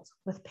wrestled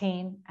with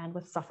pain and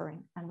with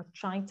suffering and with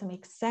trying to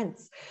make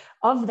sense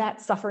of that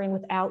suffering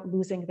without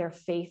losing their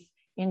faith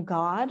in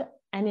God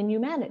and in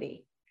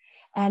humanity.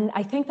 And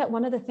I think that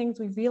one of the things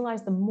we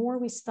realize the more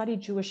we study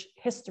Jewish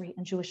history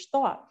and Jewish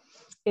thought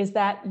is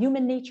that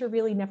human nature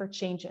really never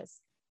changes,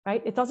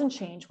 right? It doesn't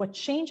change. What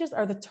changes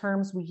are the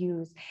terms we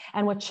use.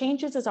 And what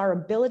changes is our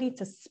ability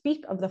to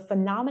speak of the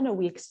phenomena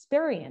we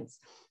experience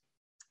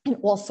in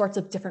all sorts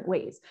of different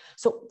ways.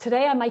 So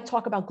today I might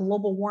talk about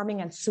global warming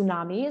and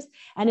tsunamis.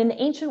 And in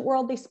the ancient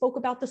world, they spoke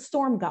about the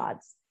storm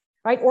gods.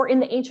 Right? Or in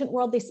the ancient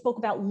world, they spoke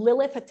about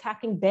Lilith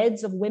attacking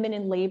beds of women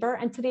in labor.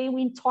 And today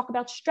we talk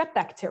about strep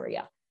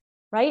bacteria,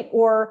 right?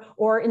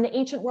 Or in the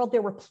ancient world,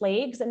 there were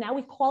plagues, and now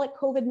we call it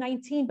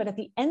COVID-19. But at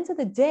the end of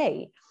the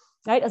day,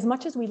 right, as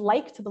much as we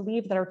like to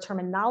believe that our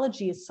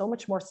terminology is so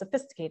much more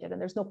sophisticated,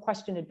 and there's no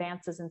question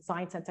advances in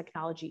science and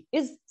technology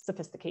is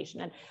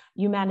sophistication, and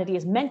humanity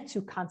is meant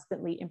to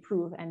constantly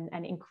improve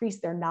and increase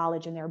their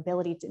knowledge and their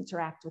ability to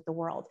interact with the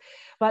world.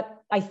 But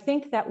I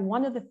think that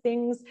one of the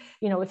things,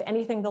 if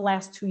anything, the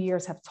last 2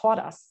 years have taught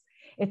us,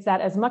 it's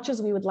that as much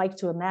as we would like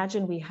to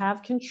imagine we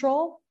have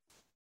control,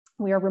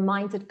 we are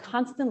reminded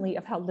constantly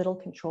of how little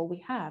control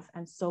we have.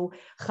 And so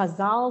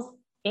Chazal's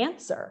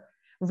answer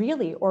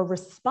really, or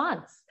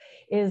response,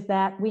 is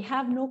that we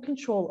have no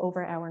control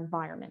over our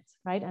environment,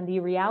 right? And the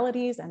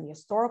realities and the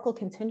historical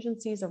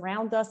contingencies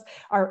around us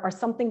are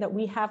something that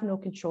we have no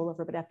control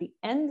over. But at the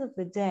end of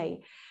the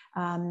day,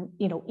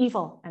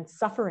 evil and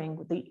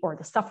suffering,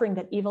 the suffering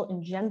that evil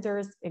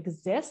engenders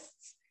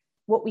exists.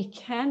 What we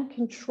can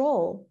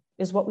control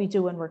is what we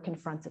do when we're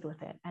confronted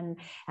with it. And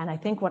I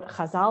think what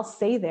Chazal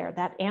say there,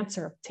 that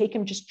answer, take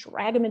him, just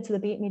drag him into the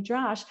Beit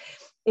Midrash,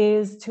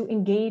 is to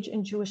engage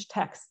in Jewish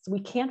texts.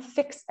 We can't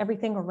fix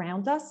everything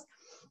around us,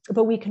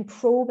 but we can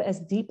probe as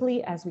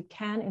deeply as we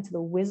can into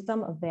the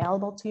wisdom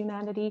available to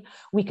humanity.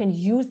 We can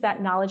use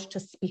that knowledge to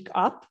speak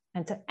up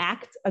and to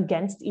act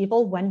against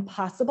evil when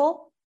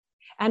possible.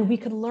 And we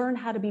can learn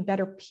how to be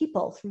better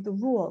people through the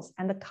rules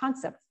and the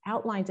concepts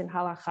outlined in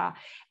Halakha,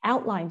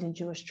 outlined in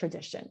Jewish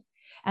tradition.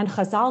 And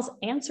Chazal's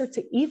answer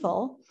to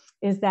evil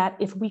is that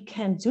if we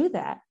can do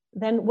that,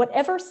 then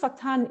whatever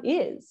Satan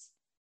is,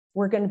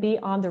 we're going to be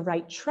on the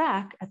right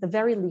track, at the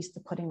very least, to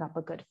putting up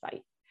a good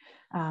fight.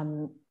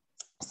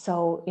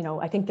 So,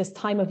 I think this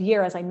time of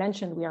year, as I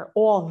mentioned, we are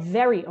all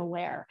very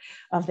aware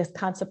of this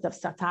concept of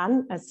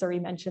Satan, as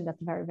Suri mentioned at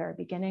the very, very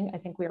beginning. I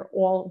think we are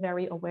all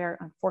very aware,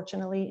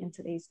 unfortunately, in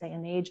today's day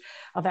and age,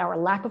 of our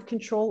lack of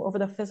control over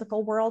the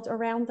physical world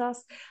around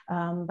us.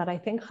 But I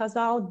think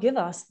Chazal give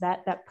us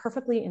that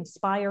perfectly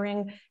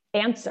inspiring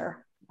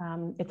answer.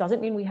 It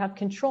doesn't mean we have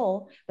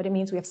control, but it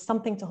means we have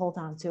something to hold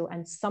on to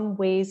and some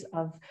ways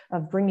of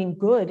bringing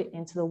good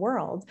into the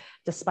world,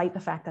 despite the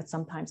fact that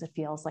sometimes it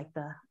feels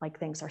like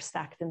things are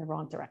stacked in the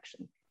wrong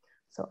direction.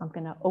 So I'm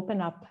going to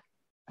open up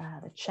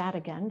the chat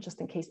again,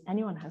 just in case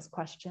anyone has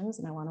questions.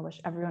 And I want to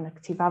wish everyone a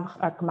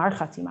Gmar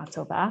Chatima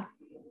Tova.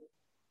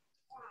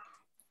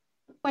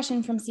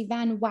 Question from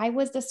Sivan: why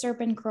was the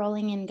serpent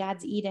crawling in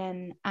God's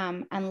Eden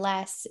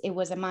unless it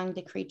was among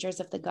the creatures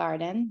of the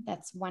garden?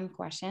 That's one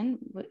question,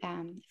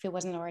 if it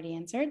wasn't already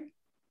answered.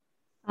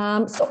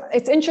 So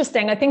it's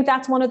interesting. I think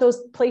that's one of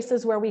those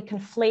places where we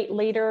conflate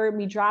later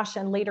midrash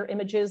and later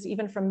images,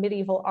 even from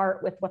medieval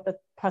art, with what the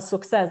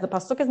pasuk says. The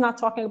pasuk is not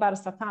talking about a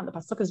satan. The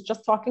pasuk is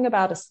just talking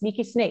about a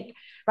sneaky snake,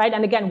 right?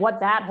 And again, what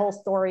that whole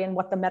story and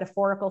what the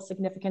metaphorical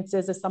significance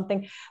is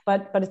something.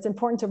 But it's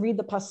important to read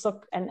the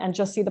pasuk and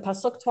just see the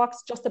pasuk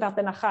talks just about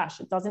the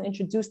nachash. It doesn't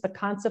introduce the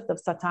concept of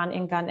satan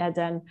in Gan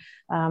Eden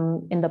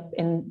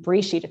in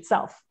Bereshit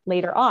itself.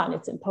 Later on,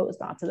 it's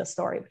imposed onto the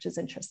story, which is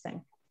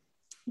interesting.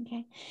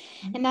 Okay.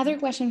 Another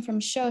question from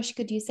Shosh.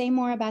 Could you say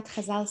more about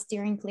Chazal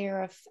steering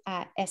clear of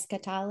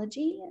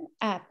eschatology,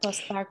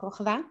 post Bar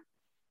Kochva?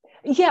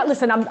 Yeah,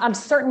 listen, I'm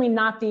certainly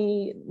not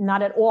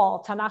at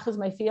all. Tanakh is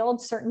my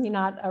field, certainly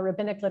not a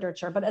rabbinic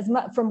literature. But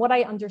from what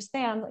I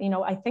understand,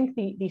 I think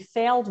the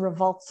failed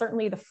revolt,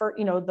 certainly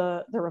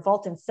the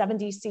revolt in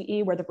 70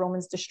 CE, where the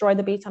Romans destroyed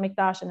the Beit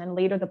HaMikdash, and then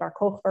later the Bar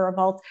Kochva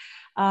revolt.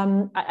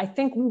 I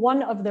think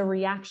one of the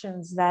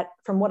reactions that,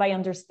 from what I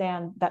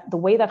understand, that the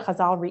way that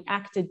Chazal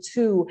reacted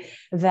to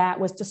that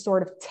was to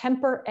sort of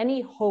temper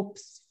any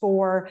hopes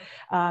for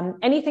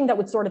anything that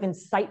would sort of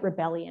incite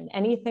rebellion,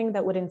 anything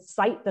that would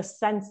incite the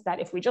sense that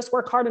if we just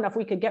work hard enough,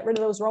 we could get rid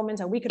of those Romans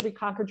and we could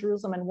reconquer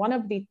Jerusalem. And one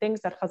of the things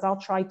that Chazal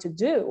tried to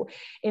do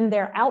in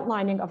their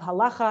outlining of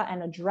halacha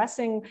and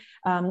addressing,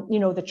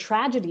 the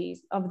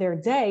tragedies of their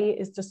day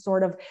is to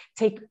sort of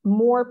take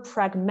more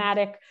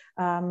pragmatic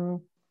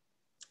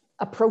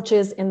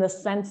approaches in the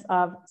sense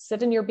of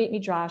sit in your Beit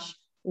Midrash,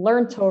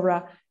 learn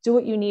Torah, do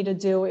what you need to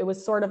do. It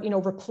was sort of,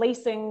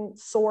 replacing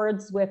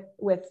swords with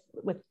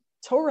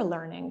Torah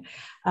learning.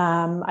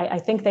 I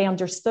think they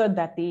understood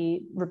that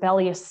the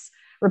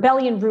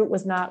rebellion route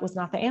was not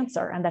the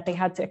answer, and that they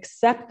had to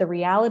accept the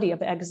reality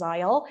of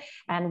exile,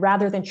 and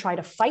rather than try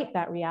to fight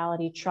that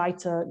reality, try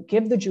to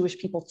give the Jewish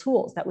people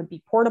tools that would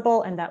be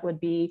portable and that would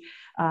be,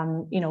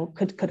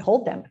 could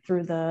hold them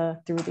through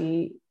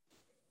the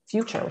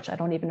future, which I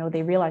don't even know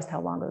they realized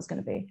how long it was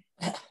going to be.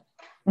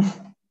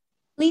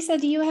 Lisa,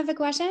 do you have a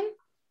question?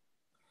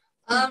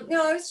 I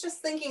was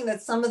just thinking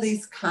that some of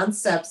these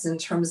concepts in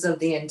terms of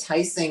the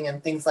enticing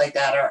and things like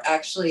that are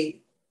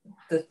actually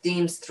the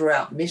themes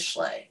throughout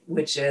Mishlei,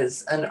 which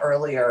is an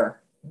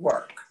earlier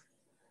work.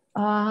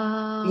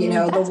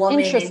 The woman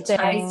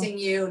enticing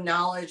you,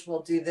 knowledge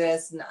will do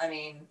this.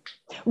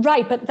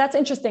 Right, but that's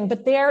interesting.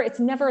 But there,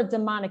 it's never a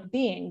demonic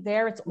being.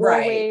 There, it's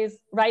always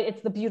right.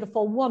 It's the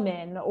beautiful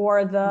woman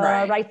or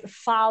the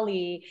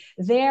folly.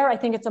 There, I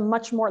think it's a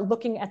much more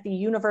looking at the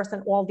universe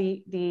and all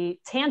the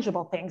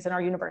tangible things in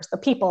our universe, the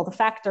people, the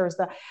factors.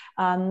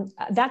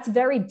 That's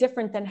very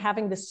different than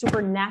having the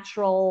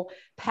supernatural,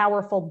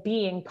 powerful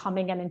being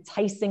coming and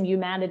enticing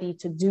humanity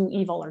to do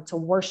evil or to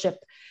worship.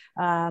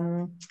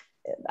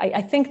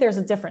 I think there's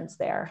a difference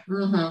there.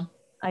 Mm-hmm.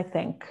 I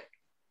think.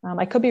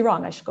 I could be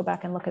wrong. I should go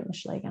back and look at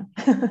Mishlei again.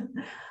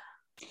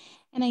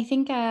 And I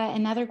think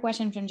another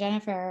question from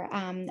Jennifer,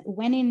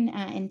 when in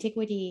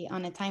antiquity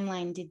on a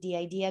timeline did the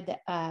idea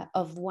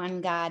of one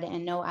God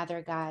and no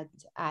other God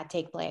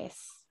take place?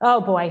 Oh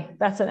boy,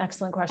 that's an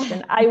excellent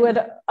question. I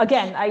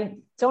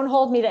don't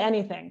hold me to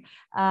anything.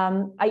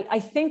 I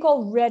think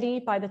already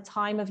by the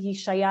time of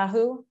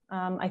Yeshayahu,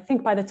 I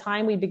think by the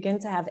time we begin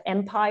to have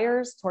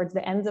empires towards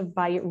the end of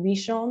Bayit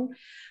Rishon,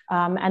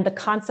 and the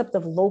concept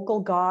of local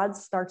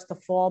gods starts to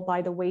fall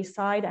by the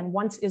wayside. And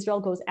once Israel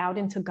goes out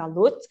into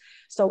Galut,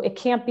 so it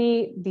can't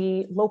be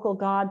the local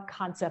God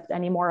concept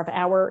anymore of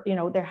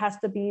there has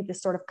to be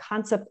this sort of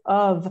concept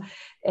of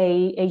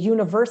a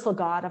universal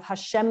God, of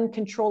Hashem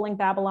controlling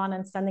Babylon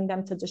and sending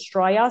them to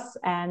destroy us.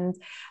 And,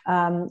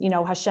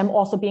 Hashem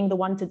also being the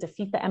one to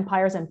defeat the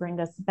empires and bring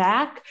us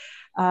back.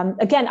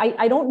 Again,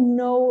 I don't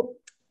know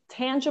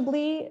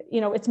tangibly,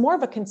 it's more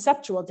of a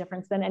conceptual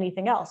difference than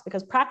anything else,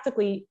 because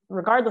practically,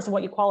 regardless of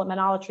what you call it,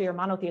 monolatry or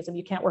monotheism,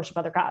 you can't worship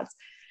other gods,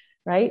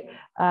 right?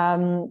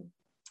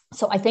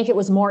 So I think it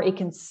was more a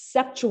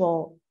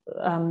conceptual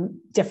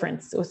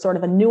difference. It was sort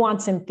of a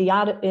nuance in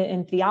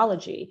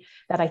theology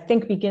that I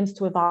think begins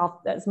to evolve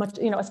as much,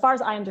 as far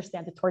as I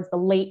understand it, towards the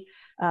late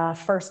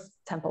first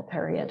temple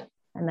period.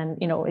 And then,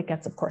 it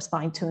gets, of course,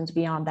 fine-tuned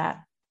beyond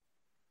that.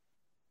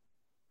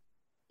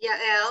 Yeah,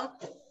 Elle?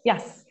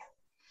 Yes.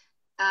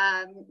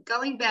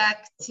 going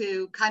back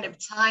to kind of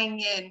tying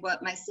in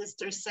what my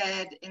sister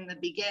said in the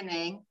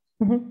beginning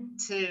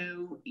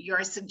to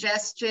your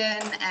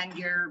suggestion and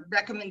your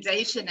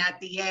recommendation at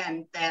the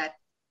end that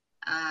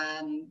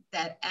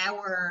that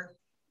our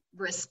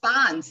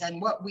response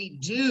and what we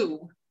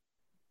do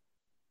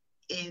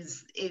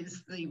is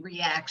the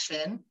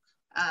reaction,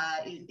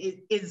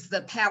 is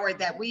the power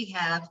that we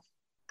have.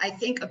 I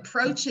think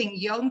approaching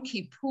Yom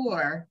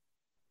Kippur,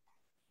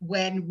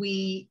 when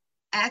we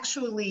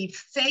actually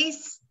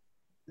face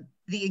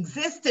the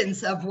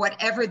existence of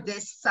whatever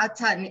this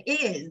Satan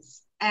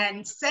is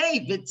and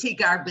say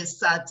V'tigar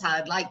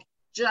b'Satan, like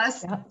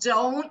just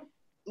don't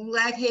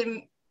let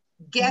him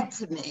get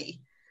to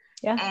me.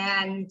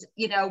 And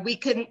we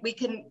can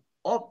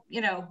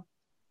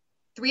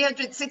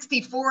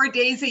 364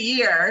 days a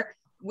year,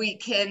 we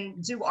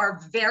can do our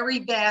very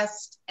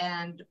best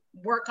and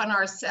work on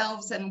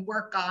ourselves and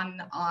work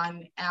on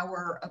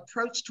our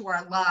approach to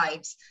our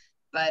lives.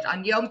 But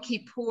on Yom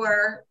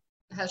Kippur,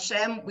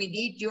 Hashem, we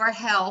need your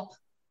help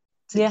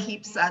to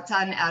keep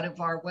Satan out of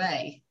our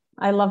way.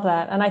 I love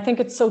that. And I think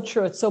it's so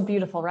true. It's so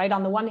beautiful, right?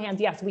 On the one hand,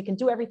 yes, we can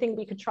do everything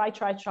we could try,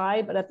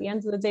 but at the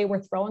end of the day,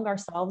 we're throwing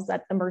ourselves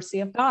at the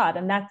mercy of God.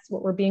 And that's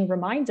what we're being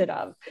reminded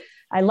of.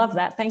 I love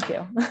that. Thank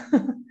you.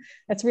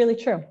 That's really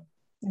true.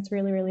 It's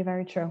really, really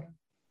very true.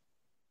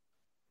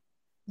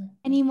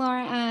 Any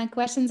more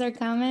questions or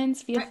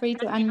comments? Feel free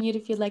to unmute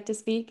if you'd like to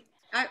speak.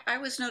 I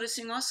was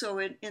noticing also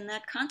in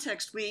that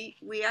context, we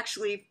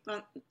actually,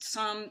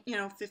 Psalm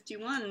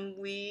 51,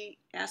 we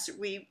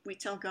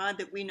tell God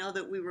that we know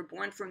that we were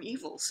born from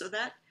evil. So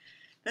that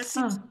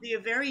seems to be a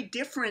very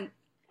different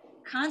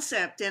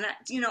concept. And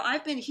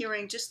I've been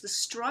hearing just the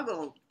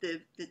struggle,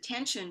 the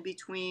tension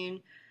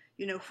between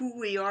who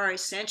we are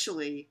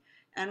essentially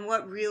and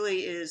what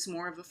really is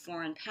more of a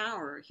foreign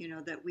power.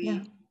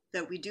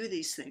 That we do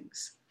these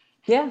things.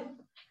 Yeah.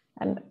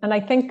 And I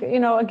think,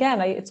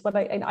 again, it's what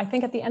I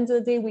think at the end of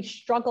the day, we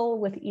struggle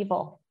with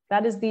evil.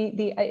 That is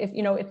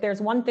if there's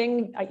one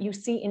thing you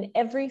see in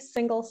every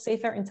single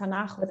Sefer in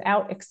Tanakh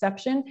without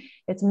exception,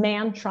 it's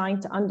man trying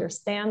to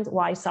understand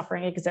why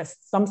suffering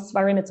exists. Some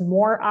Sfarim, it's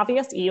more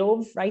obvious,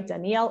 Eov, right?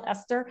 Daniel,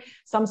 Esther.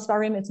 Some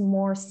Sfarim, it's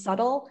more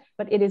subtle,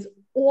 but it is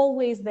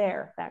always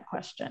there, that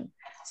question.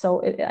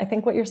 So I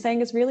think what you're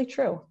saying is really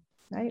true,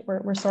 right?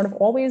 We're sort of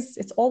always,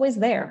 it's always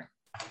there.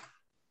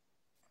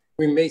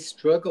 We may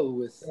struggle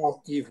with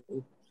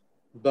evil,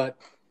 but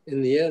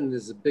in the end,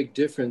 there's a big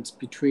difference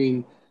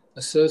between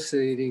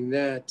associating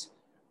that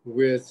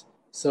with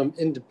some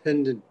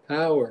independent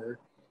power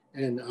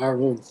and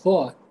our own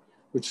thought,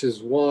 which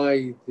is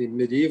why the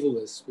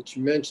medievalists, which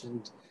you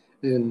mentioned,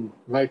 and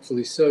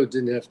rightfully so,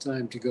 didn't have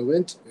time to go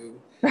into.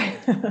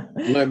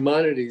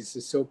 Maimonides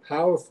is so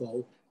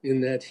powerful in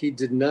that he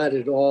did not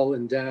at all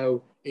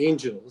endow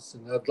angels.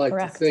 And I'd like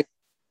to think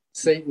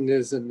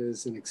Satanism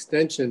is an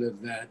extension of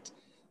that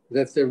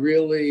they're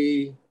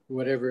really,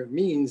 whatever it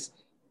means,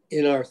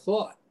 in our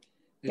thought.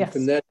 And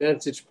from that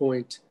vantage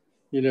point,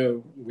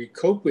 we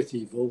cope with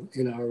evil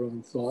in our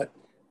own thought.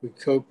 We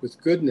cope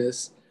with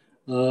goodness,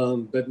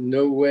 but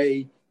no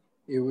way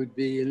it would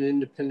be an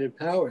independent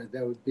power.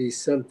 That would be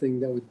something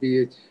that would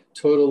be a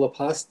total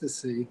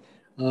apostasy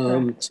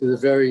to the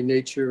very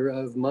nature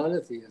of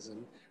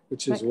monotheism,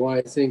 which is why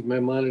I think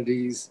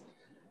Maimonides,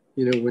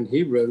 when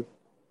he wrote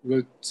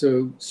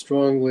so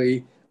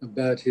strongly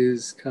about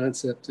his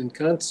concept and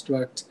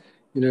construct,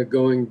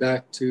 going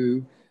back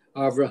to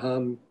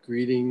Abraham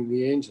greeting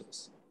the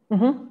angels.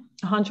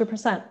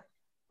 100%.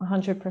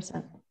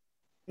 100%.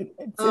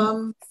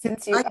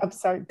 Since you, I'm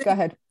sorry, go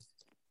ahead.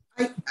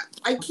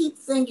 I keep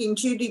thinking,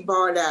 Judy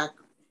Bardak,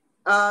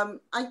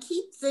 I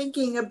keep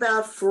thinking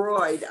about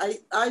Freud.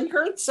 I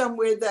heard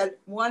somewhere that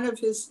one of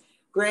his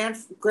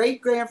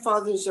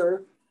great-grandfathers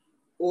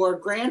or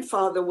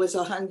grandfather was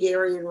a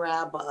Hungarian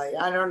rabbi.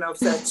 I don't know if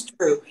that's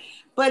true.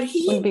 But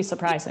wouldn't be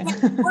surprising.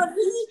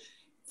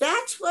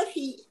 That's what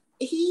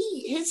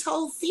his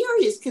whole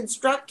theory is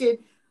constructed.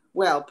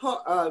 Well,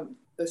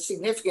 a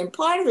significant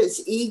part of it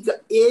is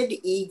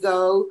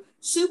ego,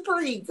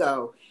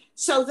 superego.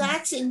 So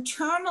that's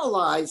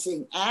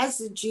internalizing as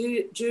the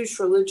Jewish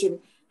religion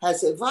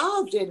has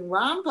evolved. And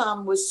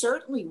Rambam was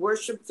certainly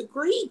worshipped the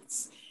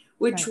Greeks,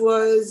 which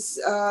was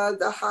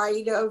the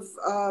height of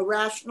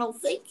rational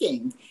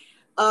thinking.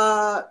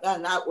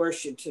 Not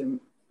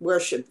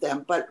worship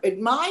them, but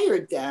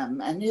admired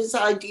them. And his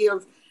idea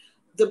of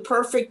the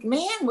perfect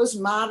man was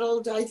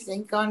modeled, I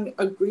think, on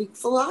a Greek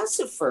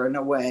philosopher in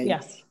a way.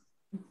 Yes.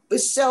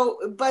 So,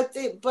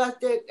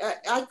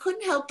 I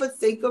couldn't help but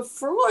think of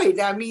Freud.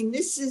 I mean,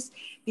 this is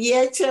the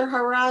Yetzer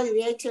Hara, the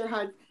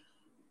Yetzer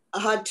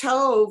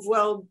HaTov.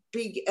 Well,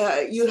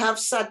 you have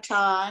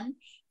Satan.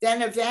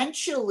 Then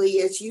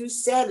eventually, as you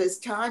said, as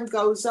time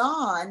goes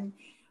on,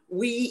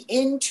 we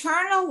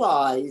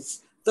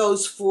internalize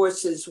those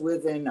forces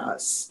within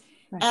us.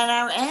 Right. And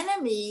our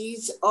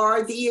enemies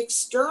are the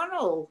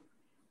external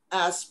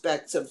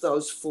aspects of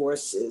those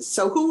forces.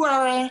 So who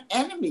are our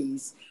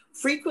enemies?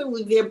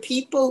 Frequently, they're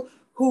people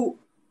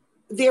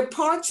they're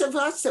parts of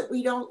us that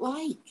we don't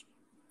like.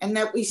 and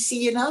that we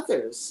see in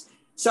others.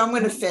 So I'm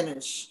going to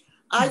finish.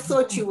 I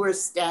thought you were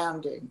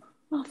astounding.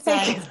 Oh,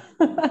 thank you.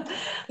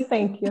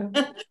 Thank you.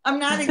 I'm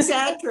not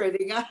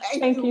exaggerating.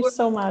 Thank you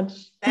so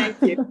much.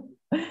 Thank you.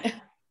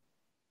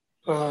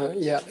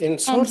 Yeah, in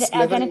source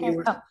 11, you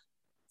were,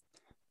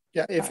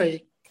 yeah, if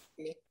I...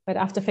 But I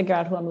have to figure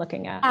out who I'm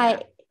looking at.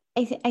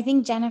 I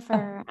think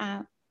Jennifer...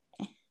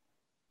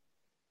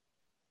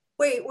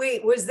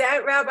 Wait, was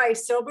that Rabbi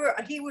Silber?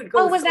 He would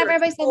go was that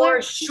Rabbi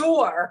Silber? For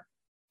sure.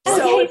 Okay,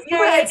 So if you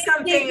had sorry.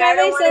 something, I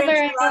don't want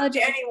to interrupt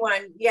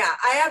anyone. Yeah,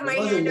 I have my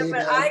hand up,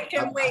 but I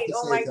can wait.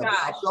 Oh my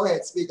gosh. Go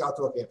ahead, speak. I'll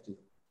talk after you.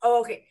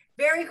 Oh, okay,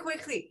 very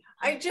quickly.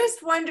 I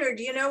just wondered,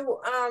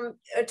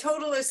 a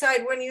total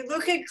aside, when you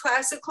look at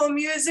classical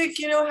music,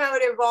 you know how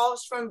it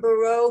evolves from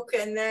Baroque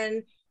and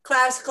then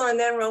classical and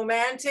then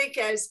romantic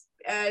as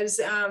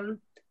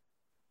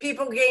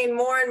people gain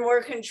more and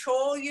more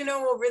control,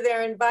 over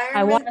their environment.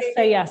 I want to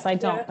say yes, I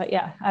don't, but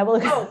yeah, I will.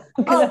 Well,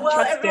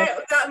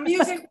 the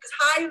music was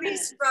highly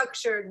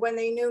structured when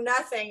they knew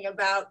nothing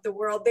about the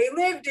world they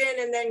lived in,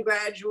 and then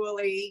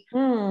gradually,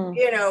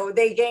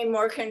 they gained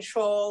more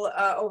control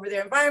over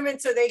their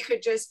environment, so they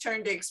could just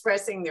turn to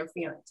expressing their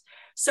feelings.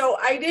 So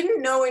I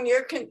didn't know in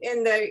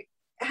the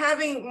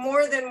having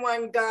more than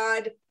one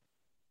God,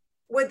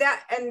 with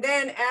that, and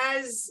then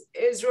as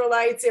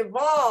Israelites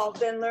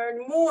evolved and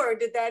learned more,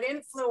 did that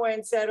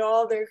influence at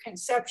all their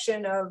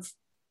conception of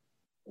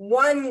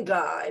one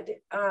God?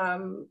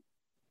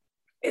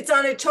 This is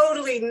on a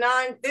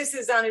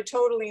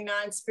totally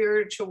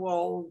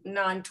non-spiritual,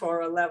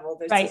 non-Torah level.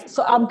 Right.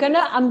 So the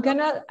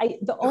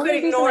only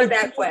reason I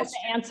don't want to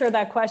answer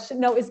that question,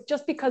 no, is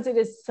just because it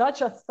is such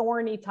a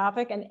thorny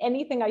topic, and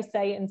anything I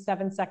say in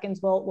 7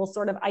 seconds will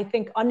sort of, I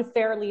think,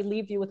 unfairly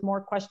leave you with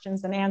more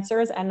questions than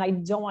answers. And I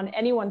don't want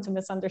anyone to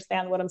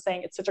misunderstand what I'm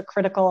saying. It's such a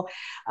critical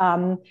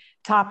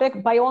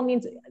topic. By all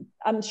means,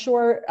 I'm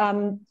sure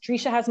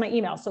Drisha has my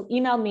email. So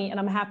email me and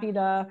I'm happy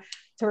to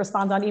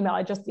respond on email.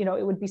 I just, it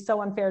would be so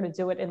unfair to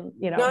do it in,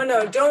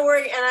 No, don't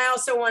worry. And I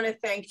also want to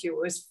thank you.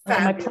 It was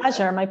fabulous.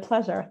 My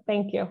pleasure.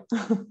 Thank you.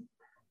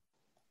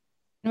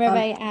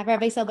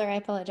 Rabbi Silber, I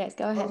apologize.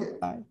 Go ahead.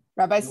 Okay.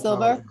 Rabbi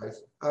Silber.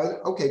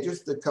 Okay,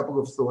 just a couple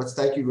of thoughts.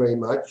 Thank you very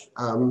much.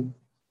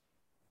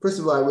 First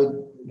of all, I would,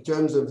 in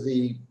terms of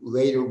the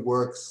later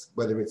works,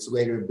 whether it's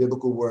later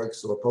biblical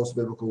works or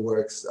post-biblical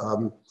works,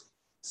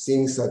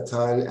 seeing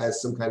Satan as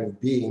some kind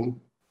of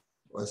being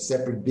or a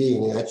separate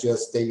being,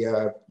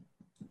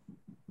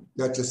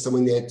 not just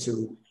someone there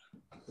to,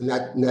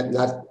 not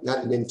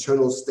an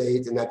internal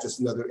state, and not just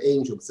another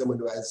angel, but someone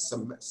who has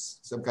some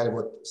kind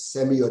of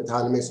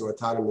semi-autonomous or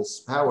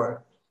autonomous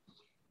power.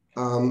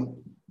 In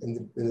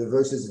the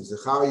verses of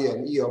Zechariah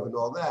and Eov and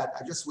all that,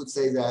 I just would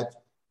say that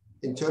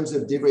in terms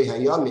of Divrei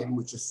Hayamim,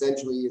 which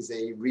essentially is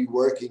a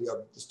reworking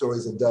of the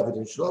stories of David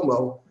and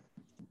Shlomo,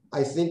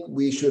 I think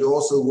we should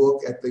also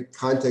look at the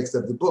context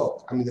of the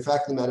book. I mean, the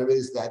fact of the matter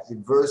is that the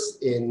verse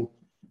in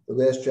the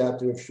last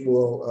chapter of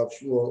Shmuel,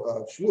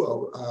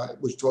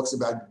 which talks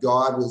about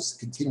God was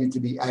continued to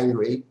be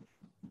angry,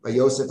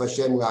 Vayosef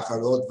Hashem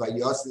lacharot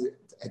vayosef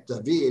et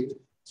David.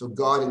 So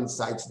God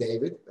incites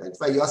David, and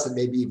vayosef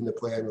maybe even a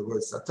play on the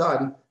word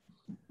Satan.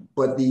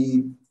 But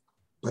the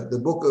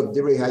book of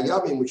Divrei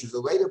Hayamim, which is a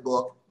later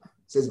book,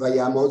 says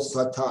Vayamod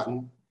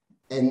Satan,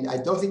 and I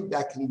don't think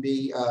that can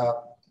be.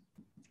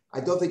 I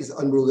don't think it's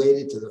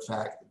unrelated to the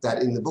fact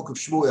that in the book of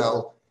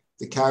Shmuel,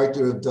 the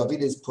character of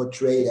David is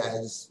portrayed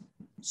as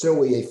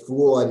certainly a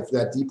flawed, if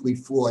not deeply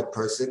flawed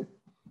person.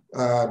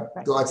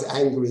 God's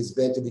anger is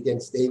vented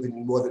against David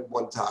more than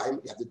one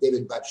time. You have the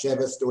David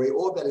Bathsheba story.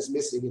 All that is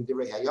missing in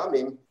Divrei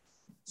Hayamim.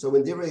 So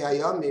in Divrei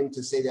Hayamim,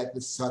 to say that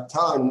the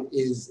Satan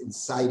is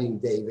inciting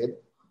David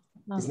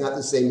is not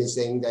the same as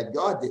saying that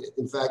God did it.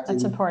 In fact,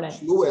 that's in important.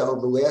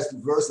 Shmuel, the last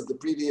verse of the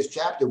previous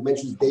chapter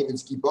mentions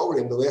David's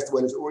Giborim. The last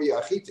one is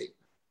Uriah Achiti.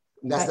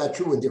 And that's not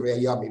true in Divrei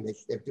Hayamim.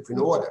 They have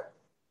different order.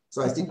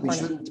 So that's I think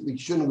we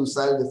shouldn't lose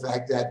sight of the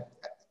fact that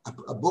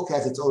a book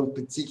has its own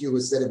particular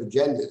set of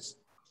agendas,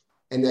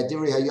 and that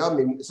Divrei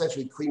Hayamim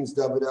essentially cleans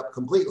David up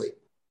completely.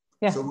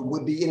 Yeah. So it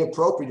would be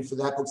inappropriate for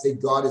that book to say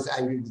God is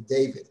angry with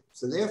David.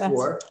 So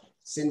therefore,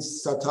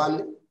 since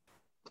Satan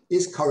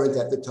is current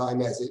at the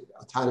time as an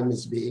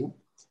autonomous being,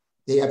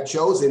 they have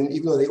chosen,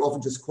 even though they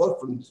often just quote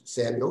from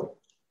Samuel,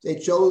 they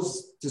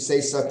chose to say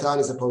Satan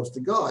as opposed to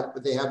God,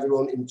 but they have their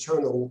own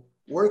internal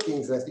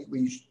workings. And I think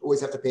we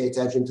always have to pay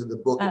attention to the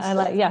book.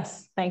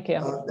 Yes, thank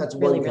you. That's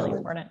really, one really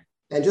important.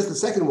 And just the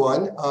second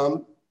one, I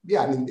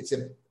mean,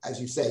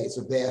 as you say, it's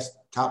a vast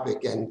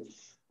topic. And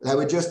I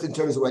would just, in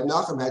terms of what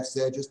Nachum had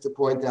said, just to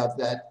point out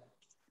that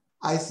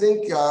I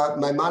think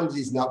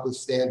Maimonides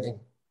notwithstanding,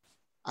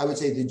 I would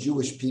say the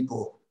Jewish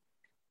people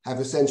have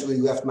essentially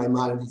left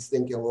Maimonides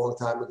thinking a long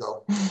time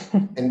ago.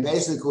 And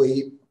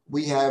basically,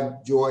 we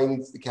have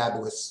joined the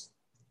Kabbalists.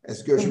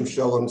 As Gershom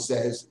Scholem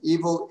says,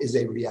 evil is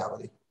a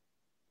reality.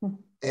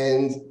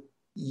 And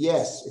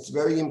yes, it's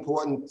very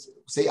important,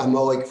 say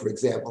Amalek, for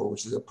example,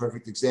 which is a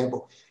perfect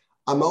example.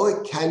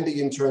 Amalek can be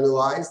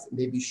internalized,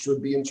 maybe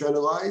should be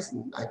internalized,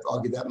 and I've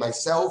argued that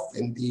myself,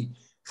 and the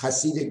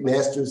Hasidic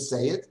masters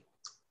say it.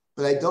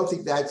 but I don't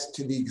think that's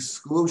to the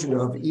exclusion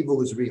of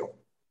evil is real.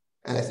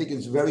 And I think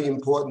it's very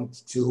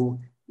important to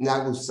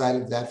not lose sight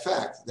of that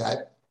fact,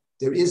 that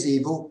there is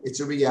evil. It's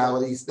a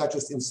reality. It's not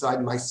just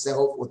inside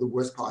myself or the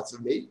worst parts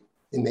of me.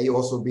 It may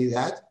also be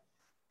that.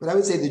 But I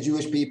would say the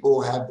Jewish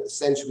people have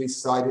essentially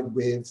sided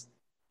with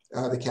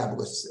the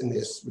Kabbalists in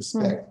this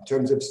respect, in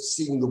terms of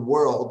seeing the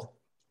world.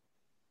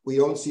 We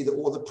don't see that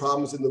all the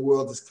problems in the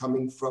world is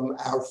coming from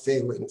our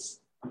failings.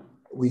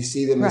 We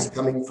see them as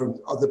coming from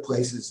other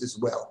places as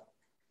well.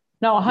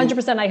 No,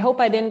 100%. I hope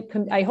I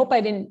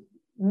didn't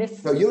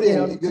miss. No, you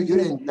didn't. You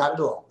didn't. Not at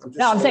all.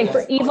 I'm saying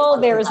for evil,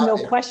 there is no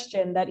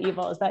question that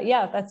evil is that.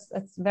 Yeah, that's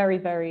very,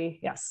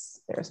 very, yes.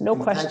 There's no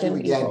question.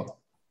 Thank you again. Evil.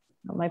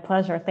 Oh, my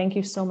pleasure. Thank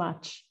you so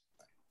much.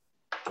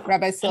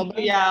 Rabbi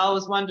Silber. Yeah, it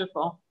was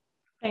wonderful.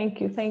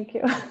 Thank you. Thank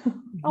you.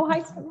 Oh,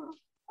 hi, Simone.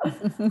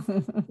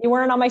 You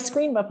weren't on my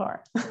screen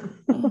before.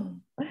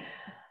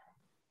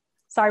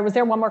 Sorry, was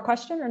there one more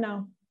question or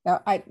no? No,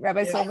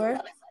 Rabbi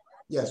Silber?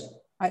 Yes.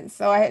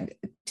 So I had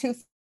two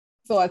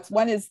thoughts.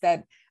 One is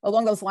that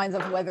along those lines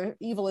of whether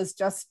evil is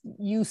just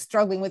you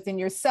struggling within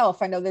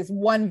yourself. I know there's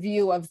one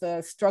view of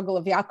the struggle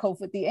of Yaakov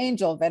with the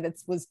angel, that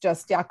it was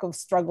just Yaakov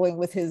struggling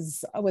with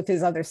his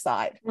other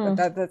side.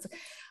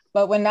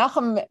 But when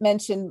Nachum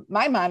mentioned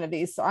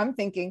Maimonides, so I'm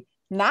thinking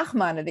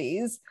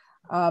Nachmanides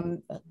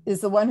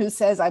is the one who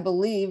says, I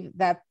believe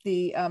that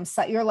the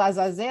Sa'ir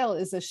Lazazel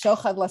is a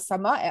Shochad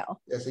LaSamael.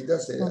 Yes, he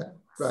does say that.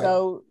 Right.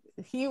 So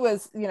he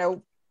was,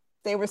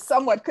 they were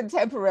somewhat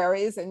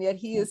contemporaries, and yet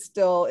he is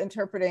still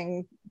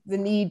interpreting the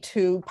need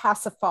to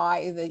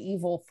pacify the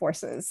evil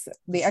forces,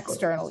 the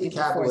external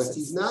evil forces.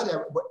 He's not,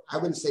 I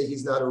wouldn't say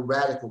he's not a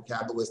radical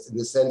Kabbalist in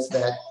the sense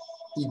that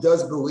he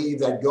does believe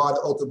that God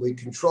ultimately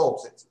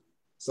controls it.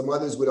 Some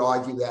others would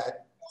argue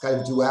that kind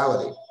of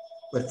duality,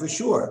 but for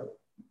sure,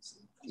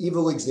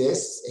 evil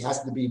exists. It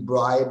has to be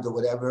bribed or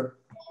whatever,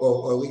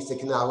 or at least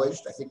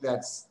acknowledged. I think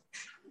that's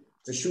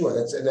for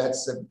sure.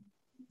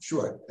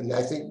 Sure. And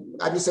I think,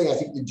 I'm just saying, I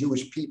think the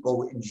Jewish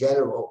people in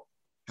general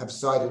have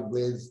sided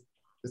with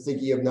the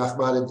thinking of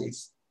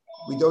Nachmanides.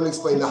 We don't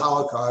explain the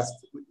Holocaust,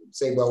 we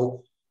say,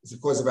 well, it's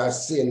because of our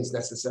sins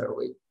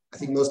necessarily. I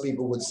think most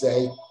people would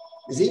say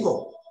is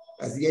evil,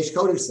 as the Yesh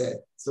Kodesh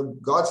said. So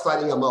God's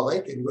fighting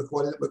Amalek and we're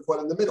caught in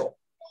the middle.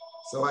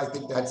 So I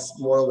think that's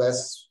more or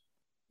less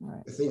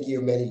the thinking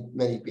of many,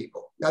 many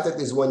people. Not that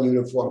there's one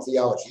uniform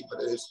theology, but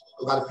there's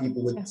a lot of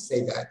people would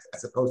say that,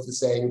 as opposed to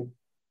saying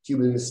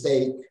human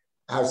mistake,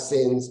 our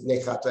sins,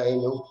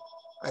 nechatayinu.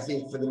 I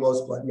think for the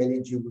most part, many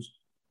Jews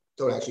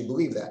don't actually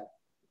believe that.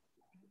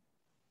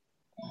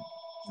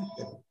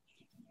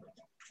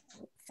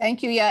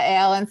 Thank you,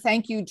 Yael, and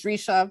thank you,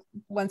 Drisha,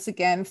 once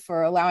again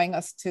for allowing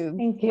us to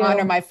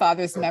honor my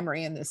father's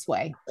memory in this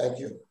way. Thank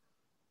you.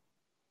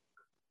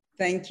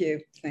 Thank you.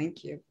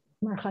 Thank you.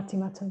 Mar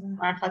Chatzima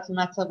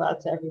Tova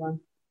to everyone.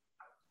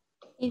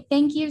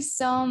 Thank you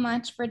so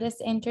much for this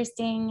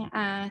interesting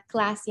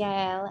class,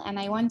 Yael. And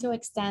I want to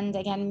extend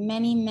again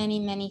many, many,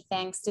 many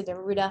thanks to the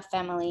Rudoff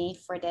family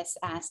for this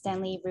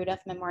Stanley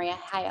Rudoff Memorial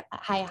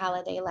High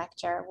Holiday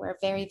Lecture. We're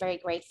very, very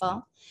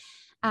grateful.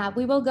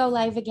 We will go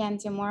live again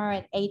tomorrow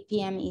at 8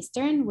 p.m.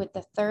 Eastern with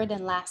the third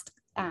and last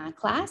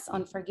class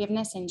on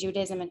forgiveness in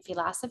Judaism and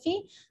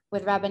philosophy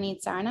with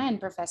Rabbanit Sarna and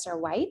Professor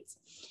White.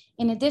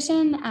 In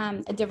addition,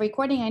 the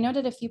recording, I know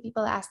that a few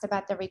people asked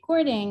about the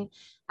recording.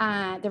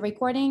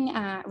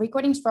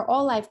 Recordings for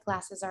all live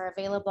classes are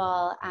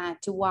available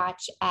to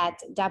watch at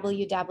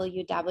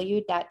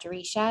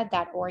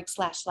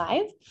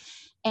www.drisha.org/live.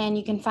 And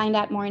you can find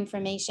out more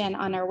information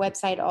on our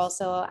website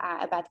also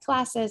about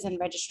classes and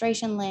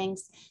registration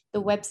links.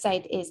 The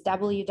website is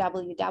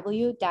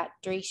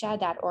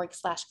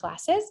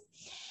www.drisha.org/classes.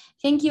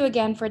 Thank you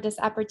again for this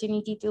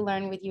opportunity to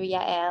learn with you,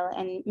 Yael,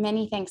 and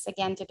many thanks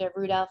again to the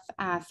Rudoff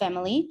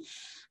family.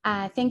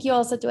 Thank you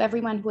also to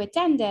everyone who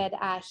attended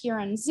here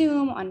on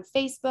Zoom, on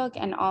Facebook,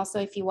 and also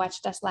if you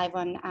watched us live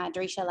on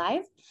Drisha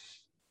Live.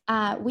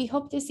 We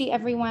hope to see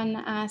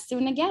everyone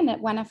soon again at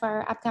one of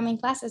our upcoming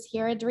classes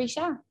here at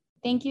Drisha.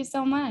 Thank you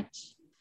so much.